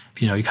you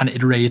kind of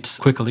iterate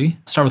quickly,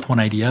 start with one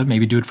idea,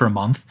 maybe do it for a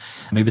month.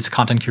 Maybe it's a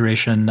content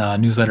curation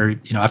newsletter,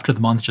 after the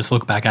month, just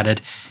look back at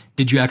it.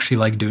 Did you actually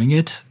like doing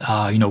it?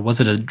 Was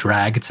it a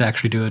drag to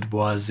actually do it?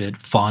 Was it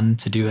fun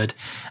to do it?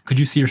 Could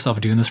you see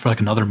yourself doing this for like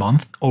another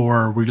month?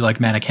 Or were you like,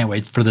 man, I can't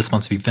wait for this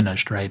month to be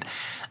finished, right?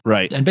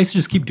 Right. And basically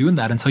just keep doing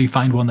that until you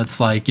find one that's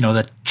like,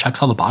 that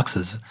checks all the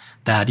boxes,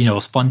 that,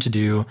 was fun to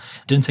do,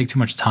 didn't take too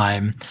much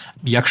time,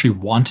 you actually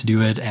want to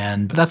do it.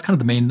 And that's kind of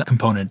the main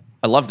component.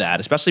 I love that,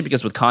 especially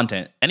because with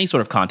content, any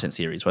sort of content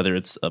series, whether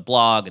it's a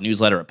blog, a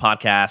newsletter, a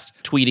podcast,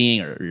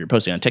 tweeting, or you're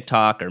posting on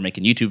TikTok or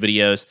making YouTube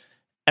videos,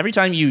 every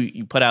time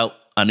you put out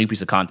a new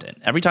piece of content,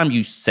 every time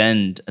you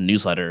send a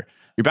newsletter,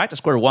 you're back to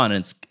square one,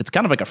 and it's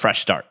kind of like a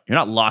fresh start. You're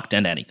not locked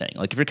into anything.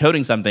 Like if you're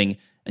coding something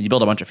and you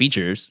build a bunch of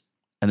features,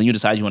 and then you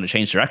decide you want to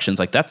change directions,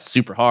 like that's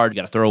super hard. You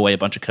got to throw away a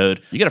bunch of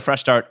code. You get a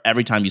fresh start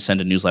every time you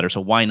send a newsletter. So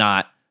why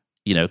not,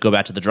 go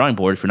back to the drawing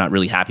board if you're not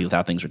really happy with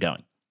how things are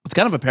going? It's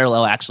kind of a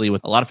parallel actually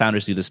with a lot of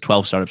founders do this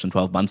 12 startups in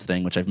 12 months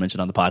thing, which I've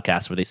mentioned on the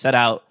podcast, where they set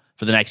out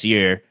for the next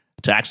year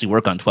to actually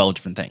work on 12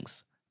 different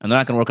things. And they're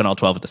not going to work on all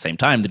 12 at the same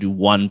time. They do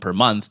one per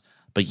month.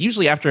 But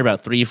usually after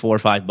about 3, 4,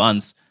 5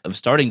 months of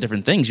starting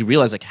different things, you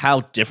realize like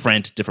how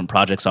different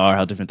projects are,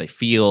 how different they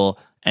feel.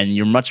 And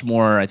you're much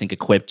more, I think,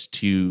 equipped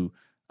to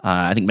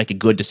make a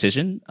good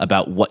decision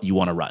about what you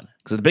want to run.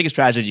 Because the biggest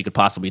tragedy you could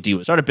possibly do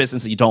is start a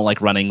business that you don't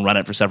like running, run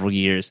it for several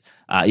years.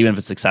 Even if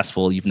it's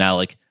successful, you've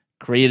now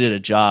created a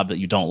job that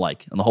you don't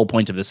like. And the whole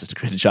point of this is to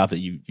create a job that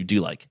you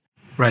do like.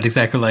 Right,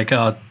 exactly.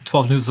 12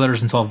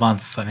 newsletters in 12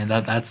 months. I mean,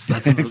 that's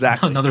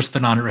exactly another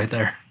spin on it right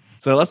there.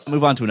 So let's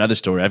move on to another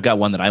story. I've got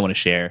one that I want to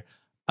share.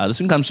 This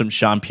one comes from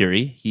Shaan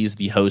Puri. He's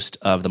the host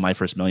of the My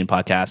First Million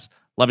podcast.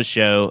 Love his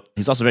show.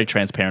 He's also very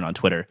transparent on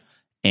Twitter.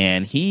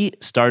 And he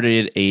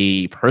started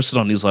a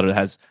personal newsletter that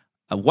has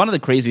one of the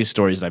craziest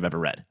stories that I've ever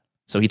read.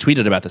 So he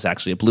tweeted about this,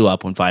 actually. It blew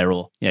up, went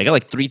viral. Yeah, I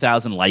got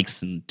 3,000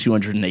 likes and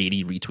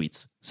 280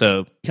 retweets.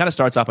 So he kind of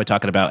starts off by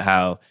talking about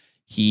how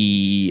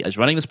he is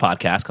running this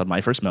podcast called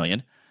My First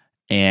Million.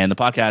 And the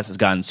podcast has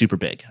gotten super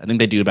big. I think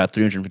they do about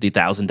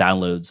 350,000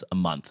 downloads a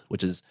month,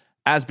 which is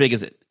as big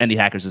as Indie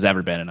Hackers has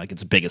ever been in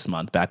its biggest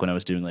month, back when I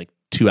was doing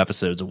 2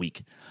 episodes a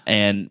week.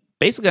 And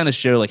basically on the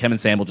show, him and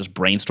Sam will just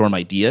brainstorm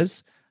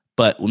ideas.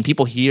 But when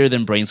people hear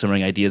them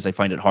brainstorming ideas, I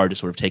find it hard to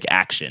sort of take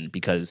action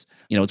because,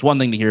 it's one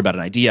thing to hear about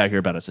an idea, hear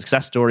about a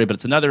success story, but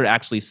it's another to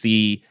actually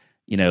see,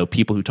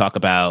 people who talk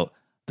about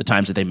the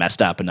times that they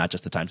messed up and not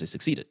just the times they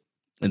succeeded.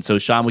 And so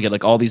Shaan will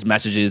get all these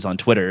messages on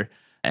Twitter,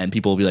 and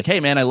people will be like, hey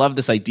man, I love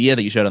this idea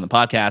that you showed on the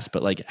podcast,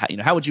 but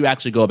how would you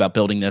actually go about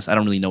building this? I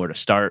don't really know where to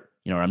start,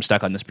 or I'm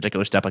stuck on this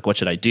particular step. What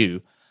should I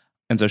do?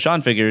 And so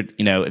Shaan figured,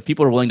 if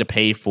people are willing to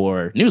pay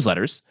for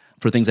newsletters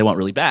for things they want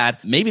really bad,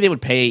 maybe they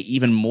would pay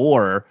even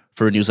more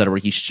for a newsletter where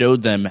he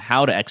showed them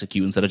how to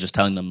execute instead of just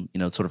telling them,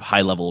 sort of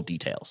high level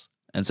details.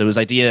 And so his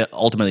idea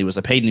ultimately was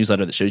a paid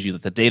newsletter that shows you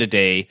the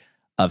day-to-day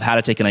of how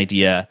to take an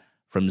idea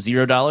from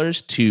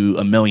 $0 to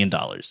 $1 million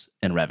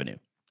in revenue.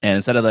 And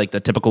instead of the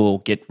typical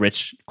get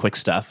rich quick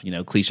stuff,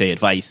 cliche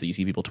advice that you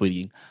see people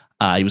tweeting,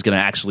 he was going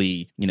to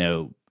actually,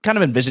 kind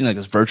of envisioning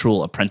this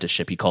virtual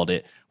apprenticeship, he called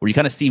it, where you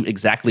kind of see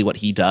exactly what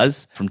he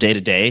does from day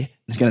to day.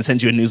 He's going to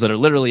send you a newsletter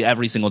literally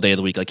every single day of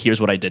the week. Here's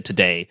what I did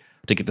today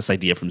to get this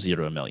idea from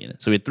 0 to $1 million.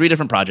 So we had 3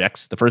 different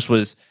projects. The first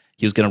was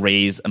he was going to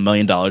raise $1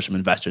 million from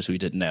investors who he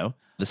didn't know.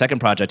 The second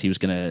project he was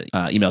going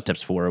to email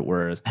tips for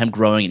were him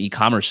growing an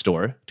e-commerce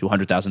store to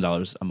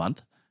 $100,000 a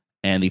month.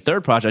 And the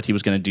third project he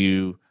was going to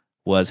do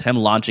was him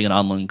launching an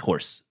online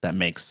course that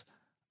makes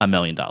 $1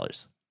 million.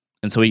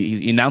 And so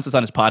he announced this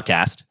on his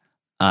podcast.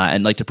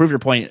 And to prove your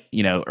point,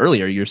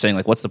 earlier you're saying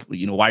what's the,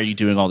 why are you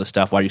doing all this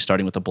stuff? Why are you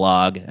starting with a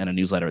blog and a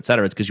newsletter, et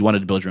cetera? It's because you wanted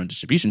to build your own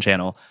distribution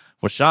channel.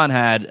 Well, Shaan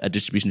had a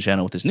distribution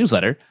channel with his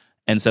newsletter.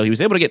 And so he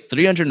was able to get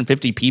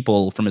 350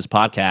 people from his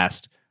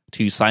podcast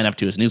to sign up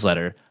to his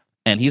newsletter.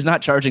 And he's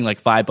not charging $5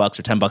 or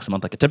 $10 a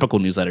month like a typical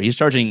newsletter. He's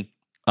charging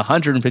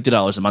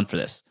 $150 a month for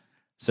this.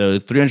 So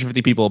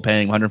 350 people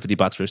paying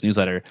 $150 for his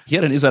newsletter. He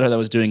had a newsletter that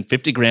was doing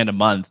 $50,000 a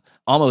month,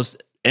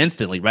 almost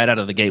instantly right out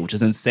of the gate, which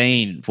is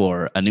insane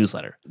for a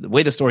newsletter. The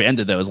way the story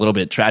ended, though, is a little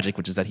bit tragic,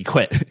 which is that he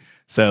quit.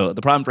 So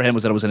the problem for him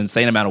was that it was an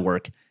insane amount of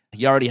work.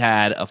 He already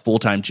had a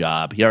full-time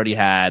job. He already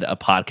had a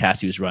podcast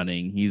he was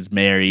running. He's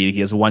married.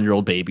 He has a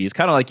 1-year-old baby. It's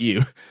kind of like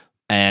you.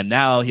 And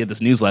now he had this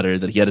newsletter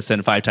that he had to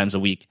send 5 times a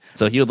week.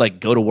 So he would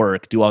go to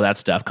work, do all that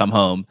stuff, come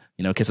home,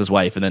 kiss his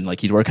wife, and then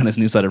he'd work on his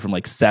newsletter from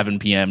 7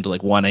 p.m. to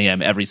 1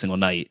 a.m. every single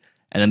night.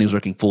 And then he was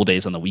working full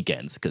days on the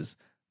weekends because,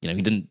 he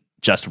didn't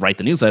just write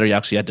the newsletter. He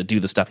actually had to do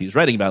the stuff he was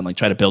writing about and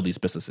try to build these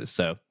businesses.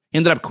 So he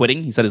ended up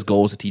quitting. He said his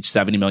goal was to teach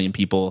 70 million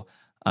people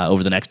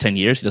over the next 10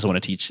 years. He doesn't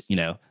want to teach,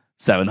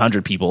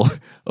 700 people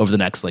over the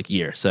next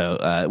year. So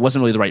it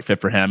wasn't really the right fit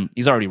for him.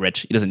 He's already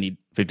rich. He doesn't need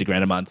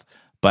 $50,000 a month.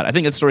 But I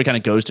think that story kind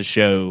of goes to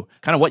show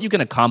kind of what you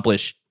can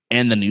accomplish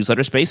in the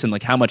newsletter space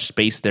and how much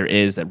space there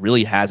is that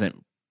really hasn't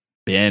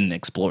been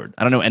explored.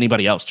 I don't know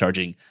anybody else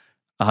charging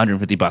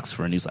 $150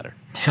 for a newsletter.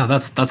 Yeah,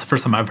 that's the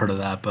first time I've heard of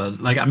that.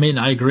 But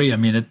I agree.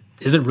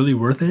 Is it really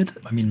worth it?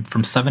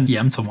 From 7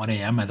 p.m. to 1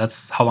 a.m.,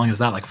 that's how long is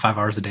that? 5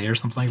 hours a day or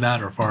something like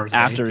that, or 4 hours a day?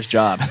 After his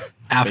job.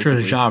 After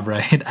his job,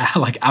 right?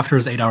 After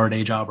his 8-hour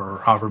day job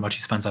or however much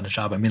he spends on his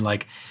job.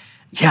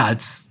 Yeah,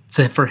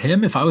 for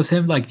him, if I was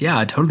him, yeah,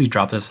 I'd totally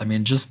drop this.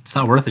 Just it's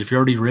not worth it. If you're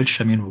already rich,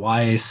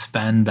 why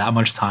spend that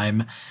much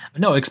time?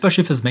 No,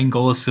 especially if his main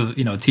goal is to,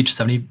 teach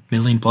 70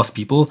 million plus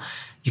people.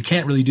 You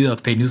can't really do that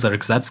with paid newsletter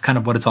because that's kind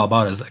of what it's all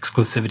about is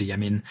exclusivity.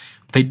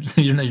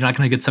 You're not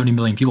going to get 70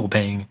 million people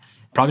paying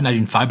probably not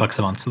even $5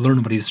 a month to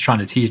learn what he's trying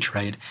to teach,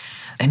 right?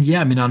 And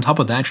yeah, on top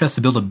of that, he has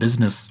to build a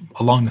business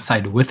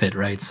alongside with it,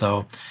 right?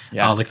 So,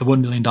 yeah. The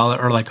 $1 million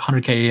or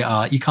 $100K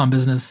ecom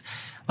business,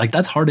 like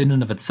that's hard in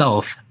and of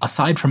itself,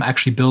 aside from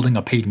actually building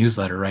a paid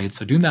newsletter, right?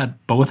 So doing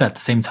that both at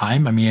the same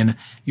time, I mean,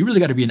 you really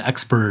got to be an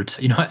expert,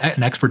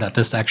 an expert at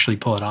this to actually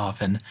pull it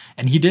off. And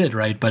he did,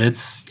 right? But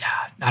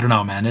I don't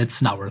know, man,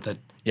 it's not worth it.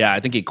 Yeah,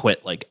 I think he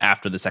quit like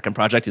after the second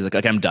project. He's like,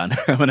 okay, I'm done.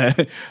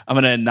 I'm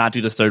gonna not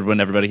do the third one.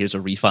 Everybody, here's a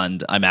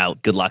refund. I'm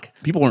out. Good luck.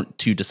 People weren't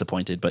too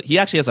disappointed, but he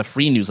actually has a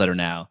free newsletter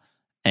now,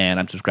 and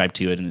I'm subscribed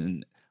to it.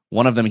 And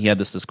one of them, he had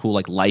this cool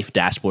like life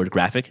dashboard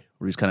graphic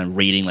where he's kind of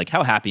rating like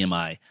how happy am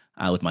I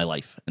with my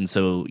life. And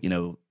so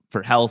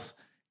for health,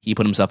 he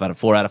put himself at a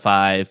 4 out of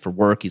 5. For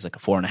work, he's like a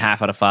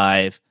 4.5 out of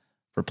 5.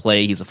 For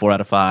play, he's a 4 out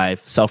of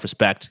 5.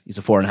 Self-respect, he's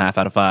a 4.5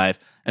 out of 5.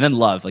 And then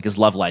love, like his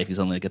love life, he's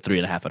only like a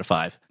 3.5 out of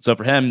 5. So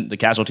for him, the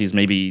casualty is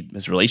maybe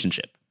his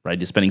relationship, right?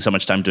 He's spending so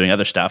much time doing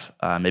other stuff.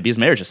 Maybe his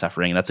marriage is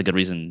suffering, and that's a good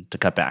reason to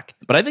cut back.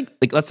 But I think,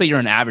 like, let's say you're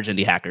an average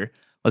indie hacker.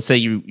 Let's say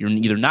you're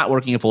either not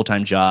working a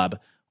full-time job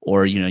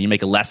or you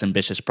make a less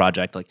ambitious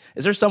project. Like,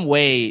 is there some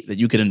way that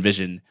you could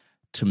envision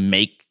to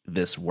make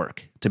this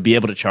work, to be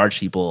able to charge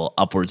people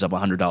upwards of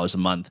 $100 a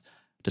month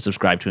to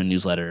subscribe to a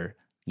newsletter?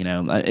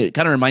 It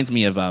kind of reminds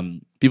me of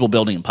people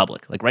building in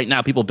public. Like right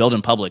now, people build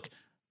in public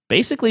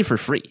basically for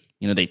free.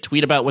 They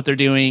tweet about what they're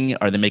doing,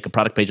 or they make a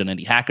product page on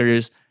Indie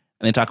Hackers,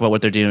 and they talk about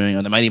what they're doing,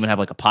 or they might even have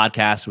like a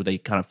podcast where they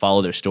kind of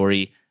follow their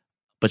story.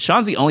 But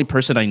Sean's the only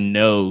person I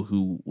know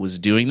who was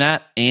doing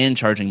that and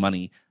charging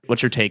money.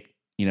 What's your take,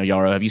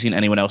 Yaro? Have you seen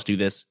anyone else do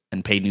this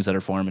in paid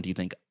newsletter form? And do you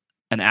think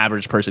an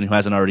average person who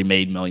hasn't already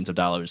made millions of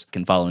dollars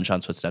can follow in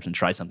Sean's footsteps and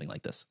try something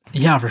like this?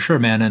 Yeah, for sure,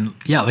 man. And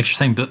yeah, like you're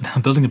saying,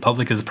 building in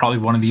public is probably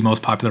one of the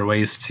most popular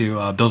ways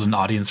to build an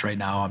audience right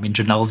now. I mean,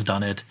 Janelle's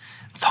done it.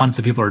 Tons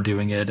of people are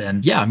doing it.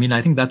 And yeah, I mean,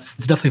 I think it's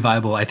definitely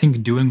viable. I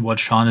think doing what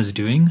Sean is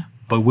doing,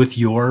 but with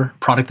your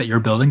product that you're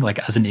building, like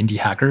as an indie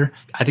hacker,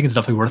 I think it's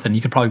definitely worth it. And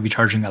you could probably be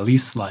charging at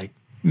least like,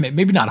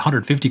 maybe not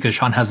 150 because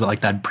Sean has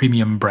like that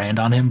premium brand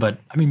on him, but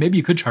I mean, maybe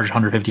you could charge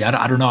 150.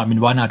 I don't know. I mean,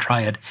 why not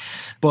try it?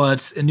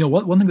 But,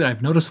 one thing that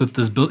I've noticed with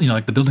this build,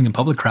 like the building in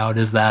public crowd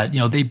is that,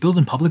 they build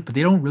in public, but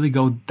they don't really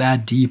go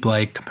that deep,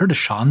 like compared to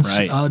Sean's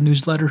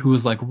newsletter, who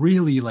is like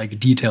really like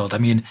detailed. I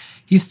mean,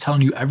 he's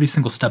telling you every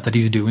single step that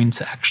he's doing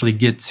to actually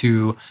get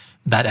to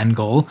that end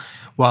goal.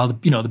 While,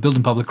 the build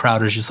in public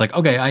crowd is just like,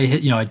 okay, I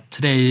hit,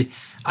 today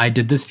I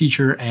did this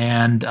feature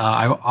and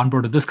I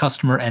onboarded this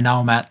customer and now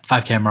I'm at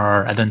 5K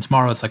MRR. And then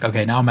tomorrow it's like,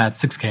 okay, now I'm at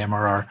 6K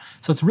MRR.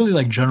 So it's really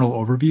like general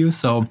overview.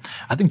 So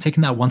I think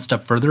taking that one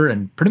step further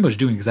and pretty much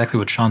doing exactly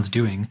what Sean's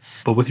doing,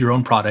 but with your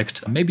own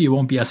product, maybe it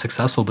won't be as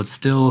successful, but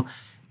still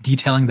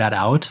detailing that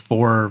out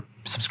for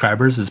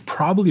subscribers is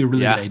probably a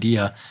really good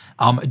idea.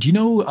 Do you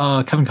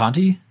know Kevin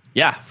Conti?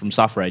 Yeah, from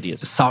Software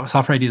Ideas.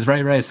 Software Ideas,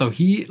 right. So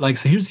here's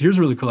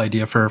a really cool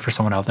idea for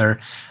someone out there.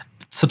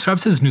 Subscribe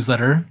to his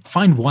newsletter,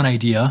 find one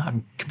idea,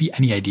 could be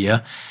any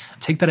idea,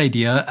 take that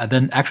idea, and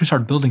then actually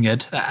start building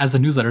it as a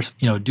newsletter.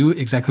 Do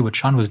exactly what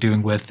Sean was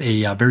doing with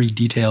a very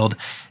detailed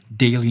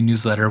daily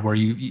newsletter where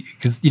you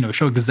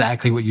show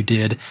exactly what you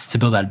did to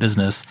build that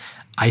business.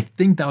 I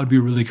think that would be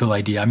a really cool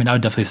idea. I mean, I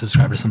would definitely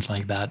subscribe to something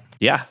like that.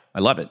 Yeah,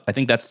 I love it. I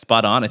think that's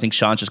spot on. I think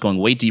Sean's just going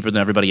way deeper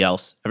than everybody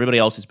else. Everybody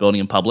else is building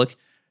in public.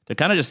 They're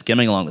kind of just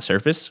skimming along the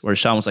surface, where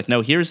Sean was like,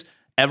 no, here's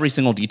every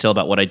single detail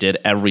about what I did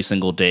every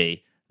single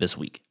day this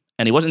week.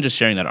 And he wasn't just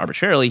sharing that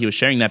arbitrarily. He was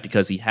sharing that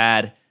because he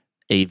had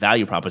a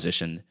value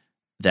proposition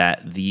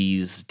that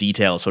these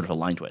details sort of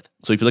aligned with.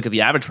 So if you look at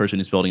the average person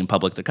who's building in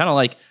public, they're kind of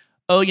like,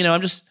 oh,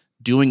 I'm just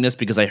doing this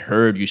because I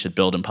heard you should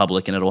build in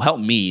public and it'll help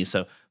me.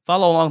 So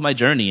follow along my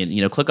journey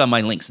and, click on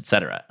my links,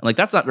 etc. And like,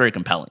 that's not very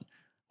compelling.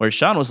 Whereas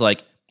Sean was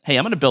like, hey,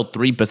 I'm going to build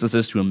 3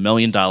 businesses to $1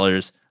 million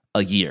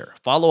a year.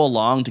 Follow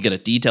along to get a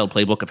detailed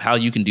playbook of how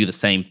you can do the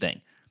same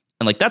thing.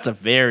 And like, that's a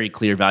very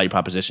clear value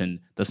proposition.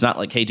 That's not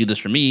like, hey, do this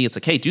for me. It's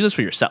like, hey, do this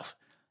for yourself.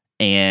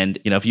 And,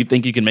 if you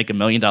think you can make $1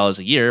 million a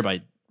year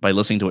by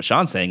listening to what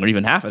Sean's saying, or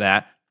even half of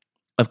that,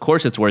 of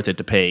course it's worth it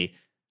to pay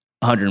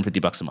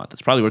 $150 a month.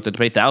 It's probably worth it to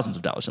pay thousands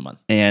of dollars a month.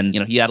 And,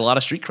 he had a lot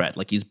of street cred.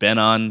 Like, he's been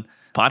on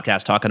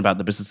podcasts talking about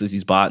the businesses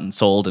he's bought and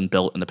sold and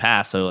built in the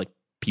past. So like,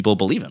 people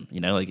believe him,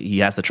 like he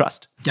has the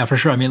trust. Yeah, for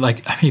sure. I mean,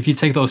 if you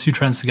take those two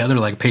trends together,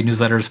 like paid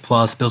newsletters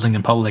plus building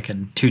in public,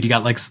 and dude, you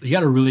got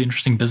a really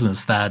interesting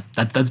business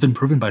that's been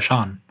proven by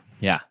Sean.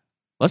 Yeah.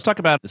 Let's talk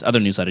about this other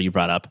newsletter you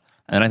brought up,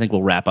 and then I think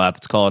we'll wrap up.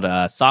 It's called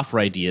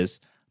Software Ideas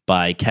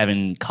by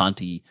Kevin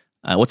Conti.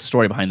 What's the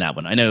story behind that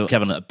one? I know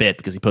Kevin a bit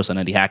because he posts on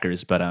Indie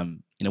Hackers, but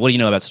what do you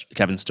know about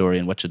Kevin's story,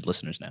 and what should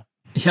listeners know?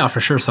 Yeah, for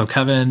sure. So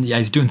Kevin,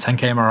 he's doing 10K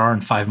MRR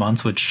in 5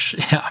 months, which,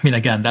 I mean,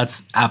 again,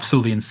 that's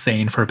absolutely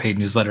insane for a paid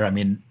newsletter. I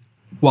mean,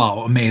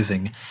 wow,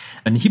 amazing.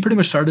 And he pretty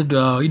much started,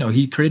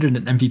 he created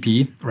an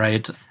MVP,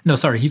 right? No,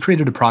 sorry, he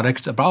created a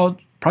product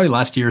about probably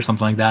last year or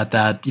something like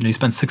that, he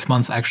spent 6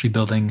 months actually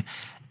building,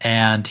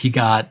 and he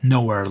got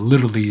nowhere,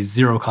 literally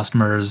 0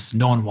 customers.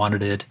 No one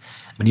wanted it.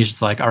 And he's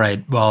just like, all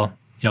right, well,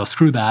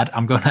 screw that.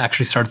 I'm going to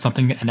actually start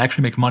something and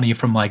actually make money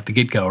from like the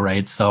get-go,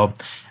 right? So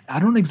I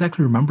don't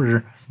exactly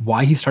remember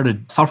why he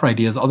started Software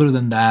Ideas, other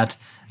than that,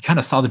 kind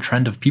of saw the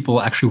trend of people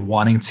actually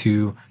wanting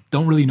to,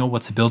 don't really know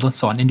what to build.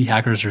 So on Indie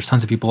Hackers, there's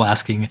tons of people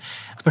asking,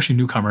 especially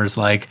newcomers,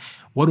 like,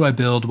 what do I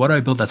build? What do I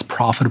build that's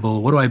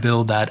profitable? What do I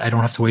build that I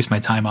don't have to waste my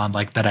time on?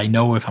 Like that I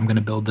know if I'm going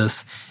to build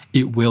this,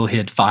 it will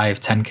hit 5,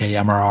 10K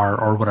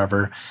MRR or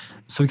whatever.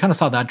 So we kind of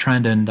saw that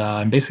trend and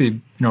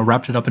basically,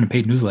 wrapped it up in a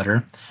paid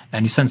newsletter.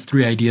 And he sends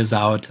 3 ideas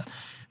out,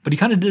 but he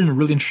kind of did it in a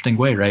really interesting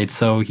way, right?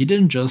 So he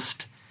didn't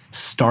just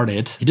start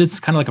it. He did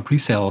kind of like a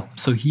pre-sale.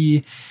 So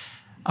he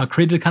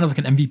created kind of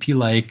like an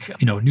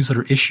MVP-like,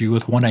 newsletter issue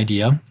with one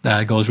idea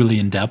that goes really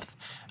in depth.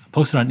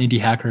 Posted on Indie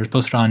Hackers,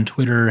 posted on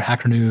Twitter,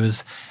 Hacker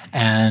News.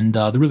 And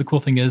the really cool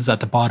thing is at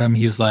the bottom,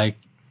 he was like,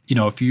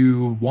 if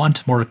you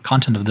want more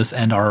content of this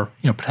and are,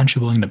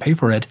 potentially willing to pay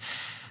for it,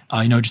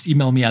 just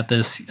email me at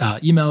this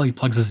email. He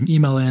plugs his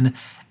email in.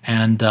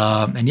 And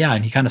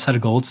he kind of set a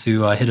goal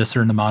to hit a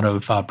certain amount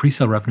of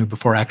pre-sale revenue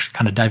before actually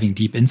kind of diving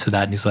deep into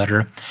that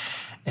newsletter.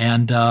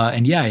 And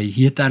he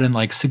hit that in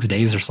like 6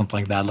 days or something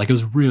like that. Like it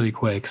was really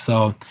quick.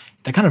 So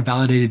that kind of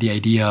validated the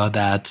idea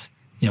that,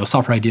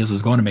 Software Ideas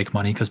was going to make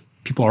money because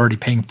people are already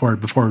paying for it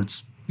before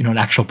it's, an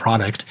actual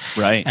product.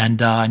 Right.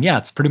 And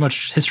it's pretty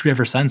much history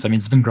ever since. I mean,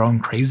 it's been growing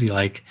crazy.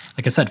 Like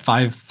I said,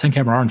 10K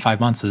MRR in 5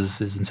 months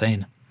is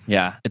insane.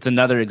 Yeah, it's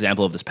another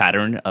example of this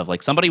pattern of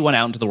like somebody went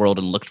out into the world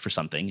and looked for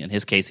something. In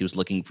his case, he was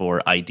looking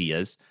for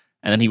ideas.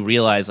 And then he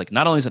realized like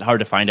not only is it hard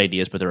to find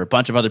ideas, but there are a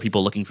bunch of other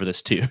people looking for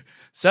this too.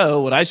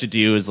 So what I should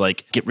do is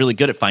like get really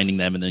good at finding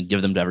them and then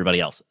give them to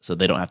everybody else so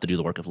they don't have to do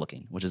the work of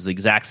looking, which is the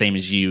exact same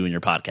as you and your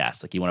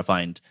podcast. Like you want to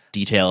find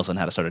details on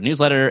how to start a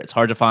newsletter. It's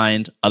hard to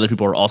find. Other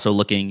people are also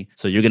looking.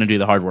 So you're going to do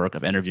the hard work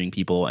of interviewing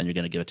people and you're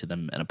going to give it to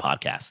them in a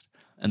podcast.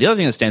 And the other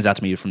thing that stands out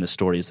to me from this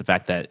story is the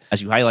fact that,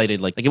 as you highlighted,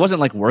 like it wasn't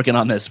like working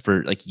on this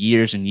for like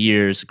years and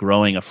years,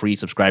 growing a free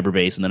subscriber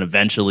base, and then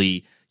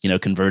eventually,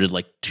 converted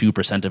like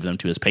 2% of them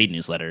to his paid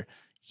newsletter.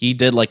 He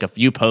did like a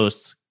few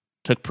posts,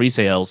 took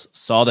pre-sales,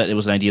 saw that it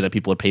was an idea that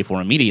people would pay for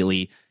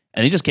immediately,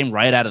 and he just came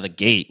right out of the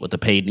gate with the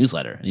paid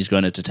newsletter. And he's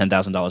going to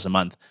 $10,000 a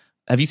month.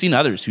 Have you seen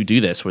others who do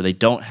this where they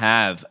don't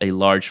have a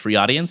large free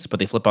audience, but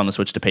they flip on the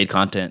switch to paid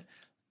content?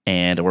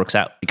 And it works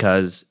out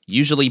because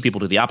usually people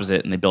do the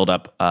opposite and they build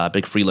up a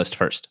big free list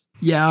first.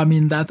 Yeah, I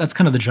mean, that's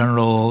kind of the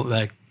general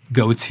like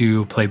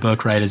go-to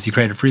playbook, right? Is you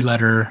create a free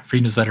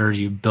newsletter,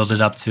 you build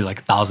it up to like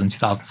 1,000,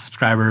 2,000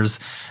 subscribers.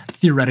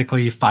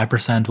 Theoretically,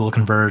 5% will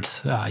convert.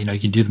 You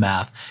can do the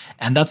math.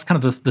 And that's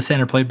kind of the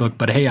standard playbook.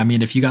 But hey, I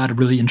mean, if you got a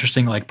really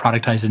interesting like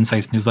productized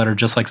insights newsletter,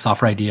 just like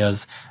Software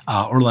Ideas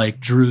or like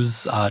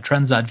Drew's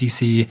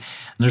Trends.vc,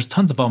 there's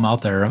tons of them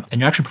out there, and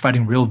you're actually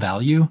providing real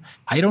value.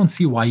 I don't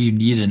see why you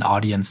need an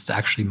audience to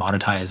actually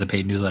monetize a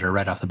paid newsletter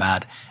right off the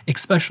bat,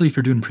 especially if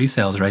you're doing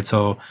pre-sales, right?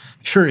 So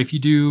sure, if you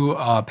do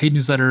a paid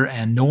newsletter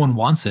and no one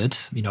wants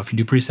it, if you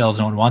do pre-sales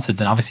and no one wants it,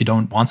 then obviously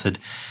don't want it.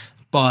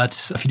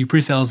 But if you do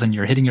pre-sales and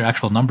you're hitting your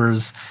actual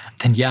numbers,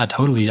 then yeah,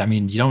 totally. I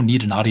mean, you don't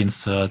need an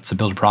audience to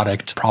build a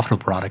profitable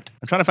product.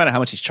 I'm trying to find out how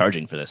much he's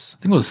charging for this.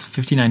 I think it was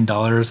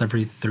 $59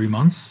 every 3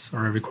 months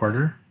or every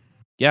quarter.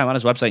 Yeah, I'm on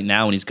his website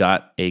now and he's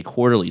got a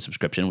quarterly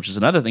subscription, which is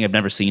another thing I've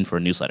never seen for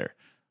a newsletter.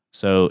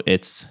 So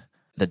it's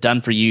the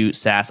done-for-you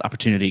SaaS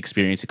opportunity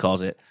experience, he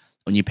calls it.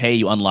 When you pay,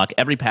 you unlock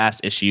every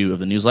past issue of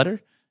the newsletter,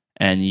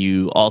 and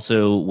you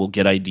also will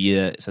get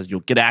it says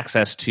you'll get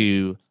access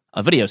to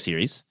a video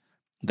series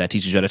that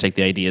teaches you how to take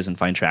the ideas and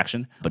find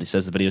traction. But he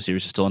says the video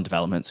series is still in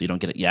development, so you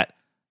don't get it yet.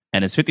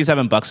 And it's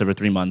 $57 over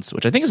 3 months,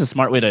 which I think is a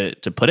smart way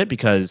to put it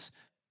because,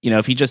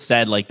 if he just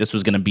said like this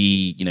was going to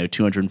be,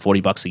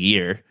 $240 a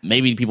year,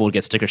 maybe people would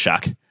get sticker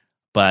shock.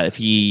 But if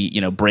he,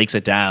 breaks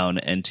it down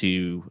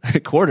into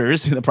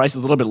quarters, the price is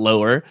a little bit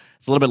lower.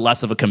 It's a little bit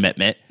less of a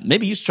commitment.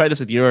 Maybe you should try this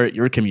with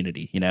your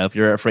community. If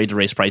you're afraid to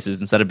raise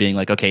prices, instead of being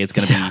like, okay, it's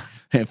going to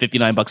be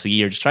 $59 a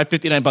year, just try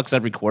 $59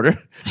 every quarter.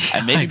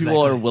 And maybe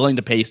people are willing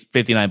to pay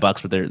 $59,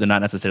 but they're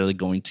not necessarily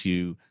going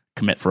to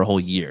commit for a whole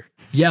year.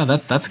 Yeah,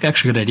 that's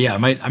actually a good idea. I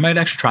might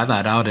actually try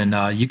that out,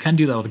 and you can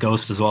do that with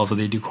Ghost as well. So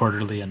they do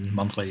quarterly and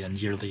monthly and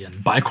yearly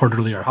and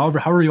bi-quarterly or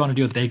however you want to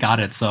do it. They got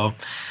it. So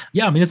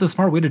yeah, I mean it's a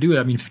smart way to do it.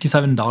 I mean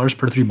 $57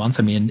 per 3 months.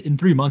 I mean in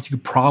 3 months you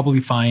could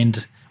probably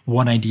find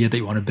one idea that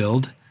you want to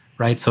build,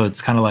 right? So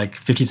it's kind of like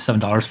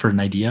 $57 for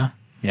an idea,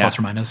 plus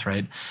or minus,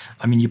 right?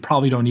 I mean you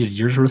probably don't need a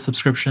year's worth of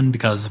subscription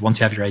because once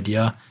you have your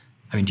idea.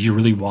 I mean, do you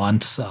really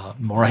want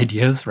more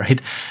ideas,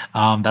 right?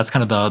 That's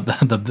kind of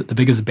the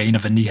biggest bane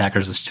of indie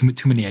hackers is too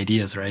many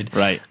ideas, right?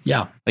 Right.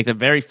 Yeah. Like the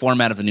very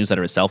format of the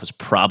newsletter itself is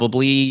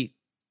probably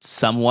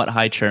somewhat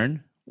high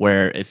churn,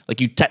 where if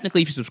you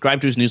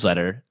subscribe to his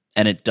newsletter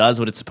and it does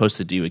what it's supposed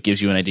to do, it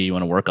gives you an idea you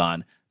want to work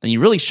on, then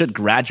you really should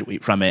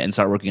graduate from it and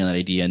start working on that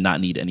idea and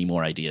not need any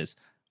more ideas,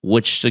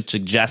 which should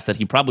suggest that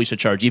he probably should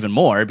charge even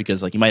more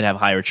because like you might have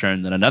higher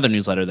churn than another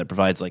newsletter that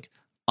provides like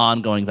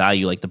ongoing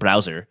value like the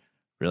browser.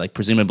 Like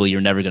presumably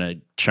you're never going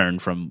to churn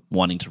from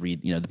wanting to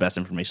read, the best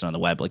information on the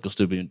web. Like you'll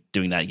still be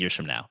doing that years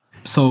from now.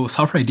 So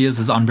Software Ideas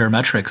is on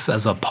Baremetrics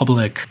as a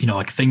public,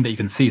 thing that you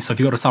can see. So if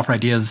you go to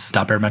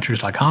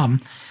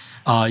softwareideas.baremetrics.com,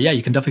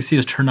 you can definitely see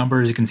his churn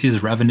numbers. You can see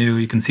his revenue.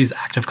 You can see his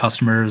active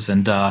customers.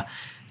 And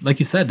like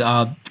you said,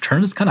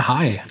 churn is kind of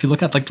high. If you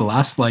look at like the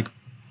last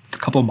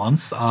couple of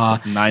months,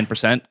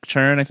 9%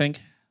 churn, I think.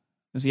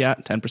 Is he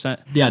at 10%?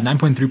 Yeah,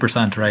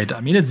 9.3%, right?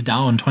 I mean, it's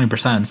down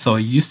 20%. So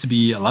it used to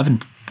be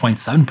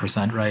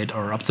 11.7%, right?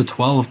 Or up to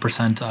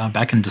 12%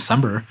 back in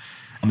December.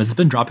 It's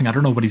been dropping. I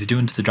don't know what he's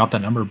doing to drop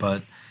that number,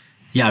 but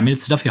yeah, I mean,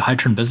 it's definitely a high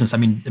churn business. I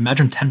mean,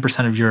 imagine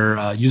 10% of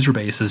your user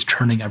base is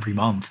churning every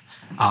month.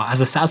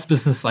 As a SaaS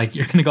business, like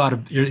you're going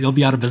to you'll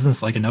be out of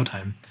business like in no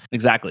time.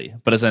 Exactly.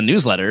 But as a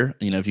newsletter,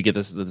 if you get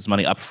this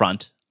money up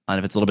front, and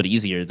if it's a little bit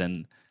easier,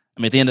 then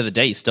I mean, at the end of the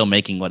day, he's still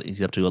making what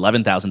he's up to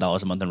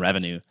 $11,000 a month in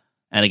revenue.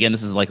 And again,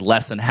 this is like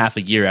less than half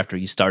a year after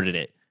he started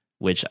it,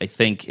 which I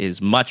think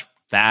is much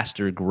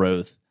faster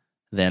growth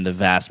than the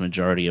vast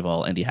majority of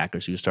all indie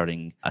hackers who are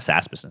starting a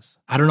SaaS business.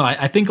 I don't know.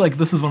 I think like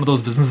this is one of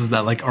those businesses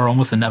that like are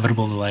almost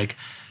inevitable to like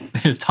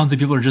tons of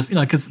people are just,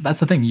 because that's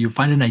the thing. You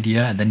find an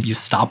idea and then you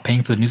stop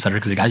paying for the newsletter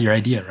because you got your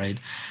idea, right?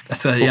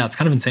 That's yeah, it's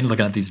kind of insane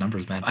looking at these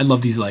numbers, man. I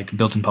love these like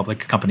built-in public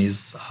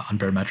companies on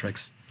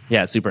Baremetrics.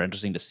 Yeah, it's super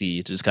interesting to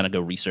see, to just kind of go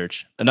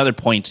research. Another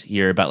point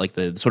here about like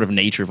the sort of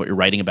nature of what you're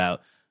writing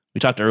about. We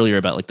talked earlier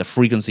about like the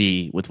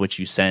frequency with which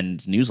you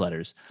send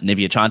newsletters.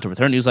 Nivea Chanta with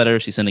her newsletter,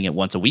 she's sending it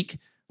once a week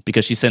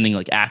because she's sending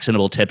like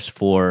actionable tips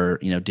for,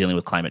 dealing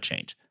with climate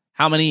change.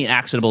 How many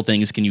actionable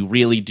things can you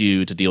really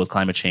do to deal with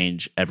climate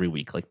change every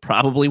week? Like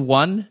probably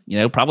one,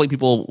 probably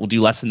people will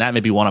do less than that,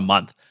 maybe one a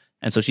month.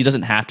 And so she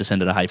doesn't have to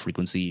send it a high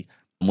frequency.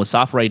 And with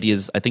software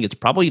ideas, I think it's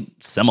probably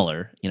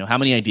similar. How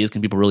many ideas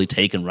can people really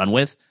take and run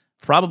with?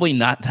 Probably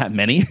not that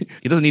many.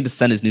 He doesn't need to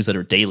send his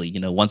newsletter daily,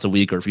 once a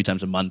week or a few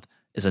times a month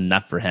is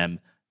enough for him.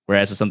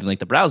 Whereas with something like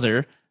the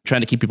browser,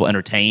 trying to keep people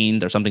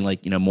entertained, or something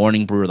like,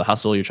 Morning Brew or The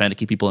Hustle, you're trying to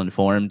keep people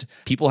informed.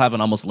 People have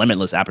an almost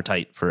limitless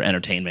appetite for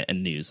entertainment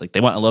and news. Like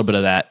they want a little bit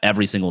of that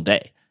every single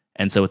day.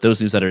 And so with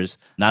those newsletters,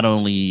 not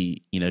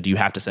only, do you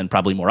have to send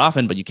probably more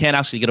often, but you can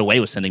actually get away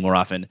with sending more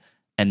often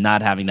and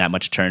not having that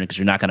much churn because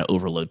you're not going to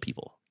overload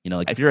people.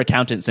 Like if your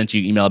accountant sent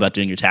you email about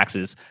doing your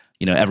taxes,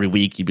 every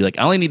week, you'd be like,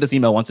 I only need this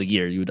email once a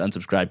year. You would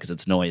unsubscribe because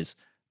it's noise.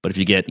 But if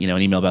you get,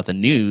 an email about the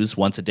news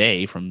once a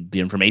day from The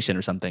Information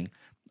or something,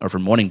 or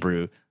from Morning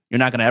Brew, you're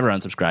not going to ever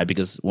unsubscribe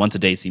because once a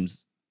day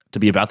seems to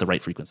be about the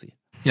right frequency.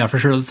 Yeah, for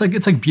sure. It's like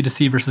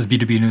B2C versus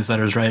B2B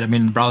newsletters, right? I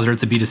mean, browser,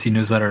 it's a B2C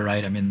newsletter,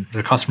 right? I mean,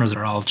 their customers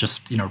are all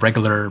just,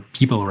 regular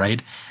people,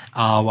 right?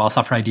 While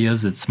Software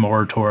Ideas, it's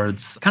more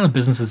towards kind of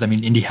businesses. I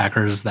mean, indie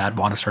hackers that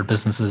want to start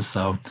businesses.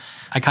 So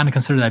I kind of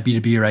consider that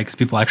B2B, right? Because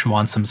people actually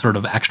want some sort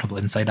of actionable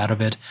insight out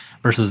of it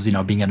versus,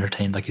 being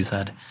entertained, like you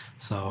said.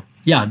 So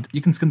yeah,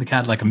 you can skin the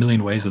cat like a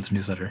million ways with a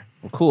newsletter.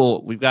 Well,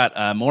 cool. We've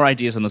got more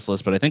ideas on this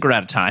list, but I think we're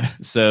out of time.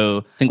 So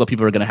I think what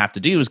people are going to have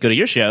to do is go to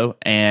your show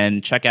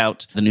and check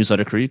out the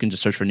Newsletter Crew. You can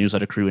just search for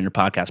Newsletter Crew in your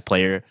podcast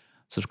player.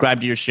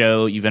 Subscribe to your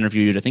show. You've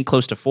interviewed, I think,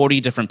 close to 40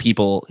 different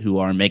people who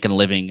are making a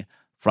living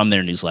from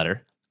their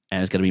newsletter.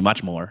 And it's going to be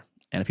much more.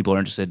 And if people are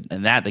interested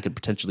in that, they could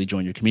potentially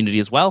join your community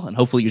as well. And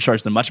hopefully you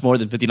charge them much more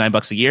than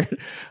 $59 a year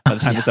by the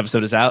time this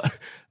episode is out.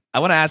 I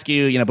want to ask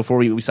you, before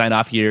we sign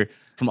off here,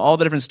 from all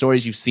the different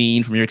stories you've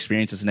seen, from your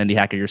experience as an indie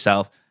hacker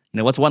yourself,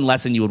 what's one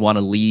lesson you would want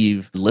to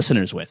leave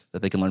listeners with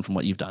that they can learn from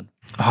what you've done?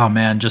 Oh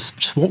man,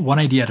 just one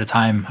idea at a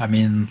time. I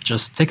mean,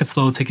 just take it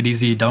slow, take it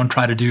easy. Don't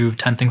try to do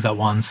 10 things at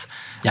once.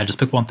 Yeah, just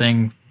pick one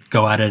thing,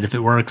 go at it. If it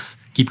works,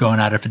 keep going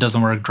at it. If it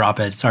doesn't work, drop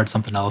it, start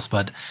something else.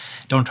 But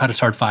don't try to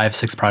start 5,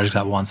 6 projects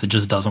at once. It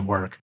just doesn't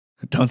work.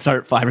 Don't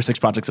start 5 or 6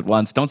 projects at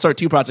once. Don't start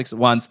 2 projects at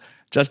once.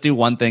 Just do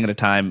one thing at a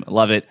time.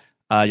 Love it.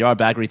 Yara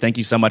Bagri, thank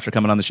you so much for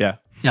coming on the show.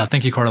 Yeah,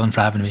 thank you, Courtland, for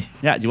having me.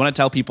 Yeah, do you want to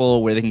tell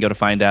people where they can go to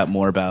find out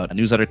more about a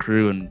Newsletter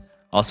Crew and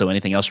also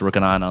anything else you're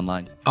working on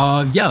online?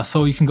 Yeah,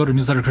 so you can go to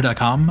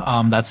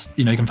newslettercrew.com. That's,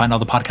 you can find all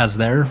the podcasts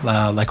there.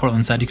 Like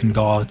Courtland said, you can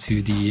go out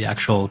to the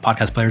actual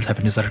podcast player, type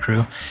of Newsletter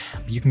Crew.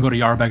 You can go to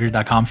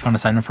yarabagri.com if you want to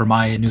sign up for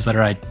my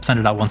newsletter. I send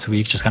it out once a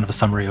week, just kind of a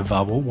summary of,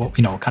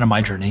 kind of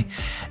my journey.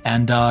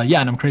 And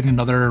and I'm creating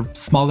another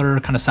smaller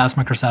kind of SaaS,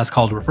 micro SaaS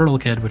called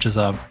Referral Kit, which is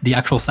the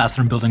actual SaaS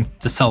that I'm building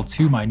to sell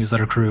to my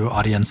Newsletter Crew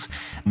audience.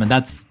 And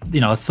that's,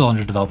 it's still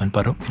under development,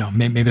 but,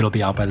 maybe it'll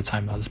be out by the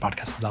time this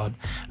podcast is out.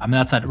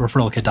 That's at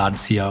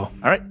referralkit.co. All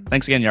right.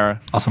 Thanks again,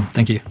 Yara. Awesome.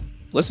 Thank you.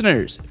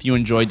 Listeners, if you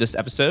enjoyed this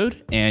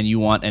episode and you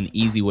want an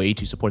easy way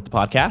to support the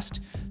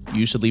podcast,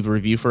 you should leave a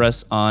review for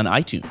us on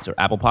iTunes or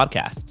Apple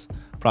Podcasts.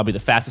 Probably the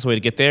fastest way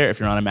to get there if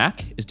you're on a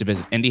Mac is to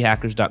visit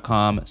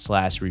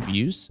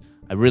indiehackers.com/reviews.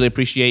 I really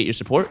appreciate your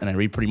support, and I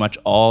read pretty much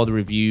all the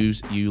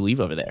reviews you leave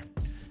over there.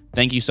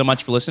 Thank you so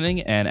much for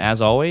listening, and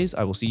as always,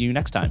 I will see you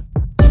next time.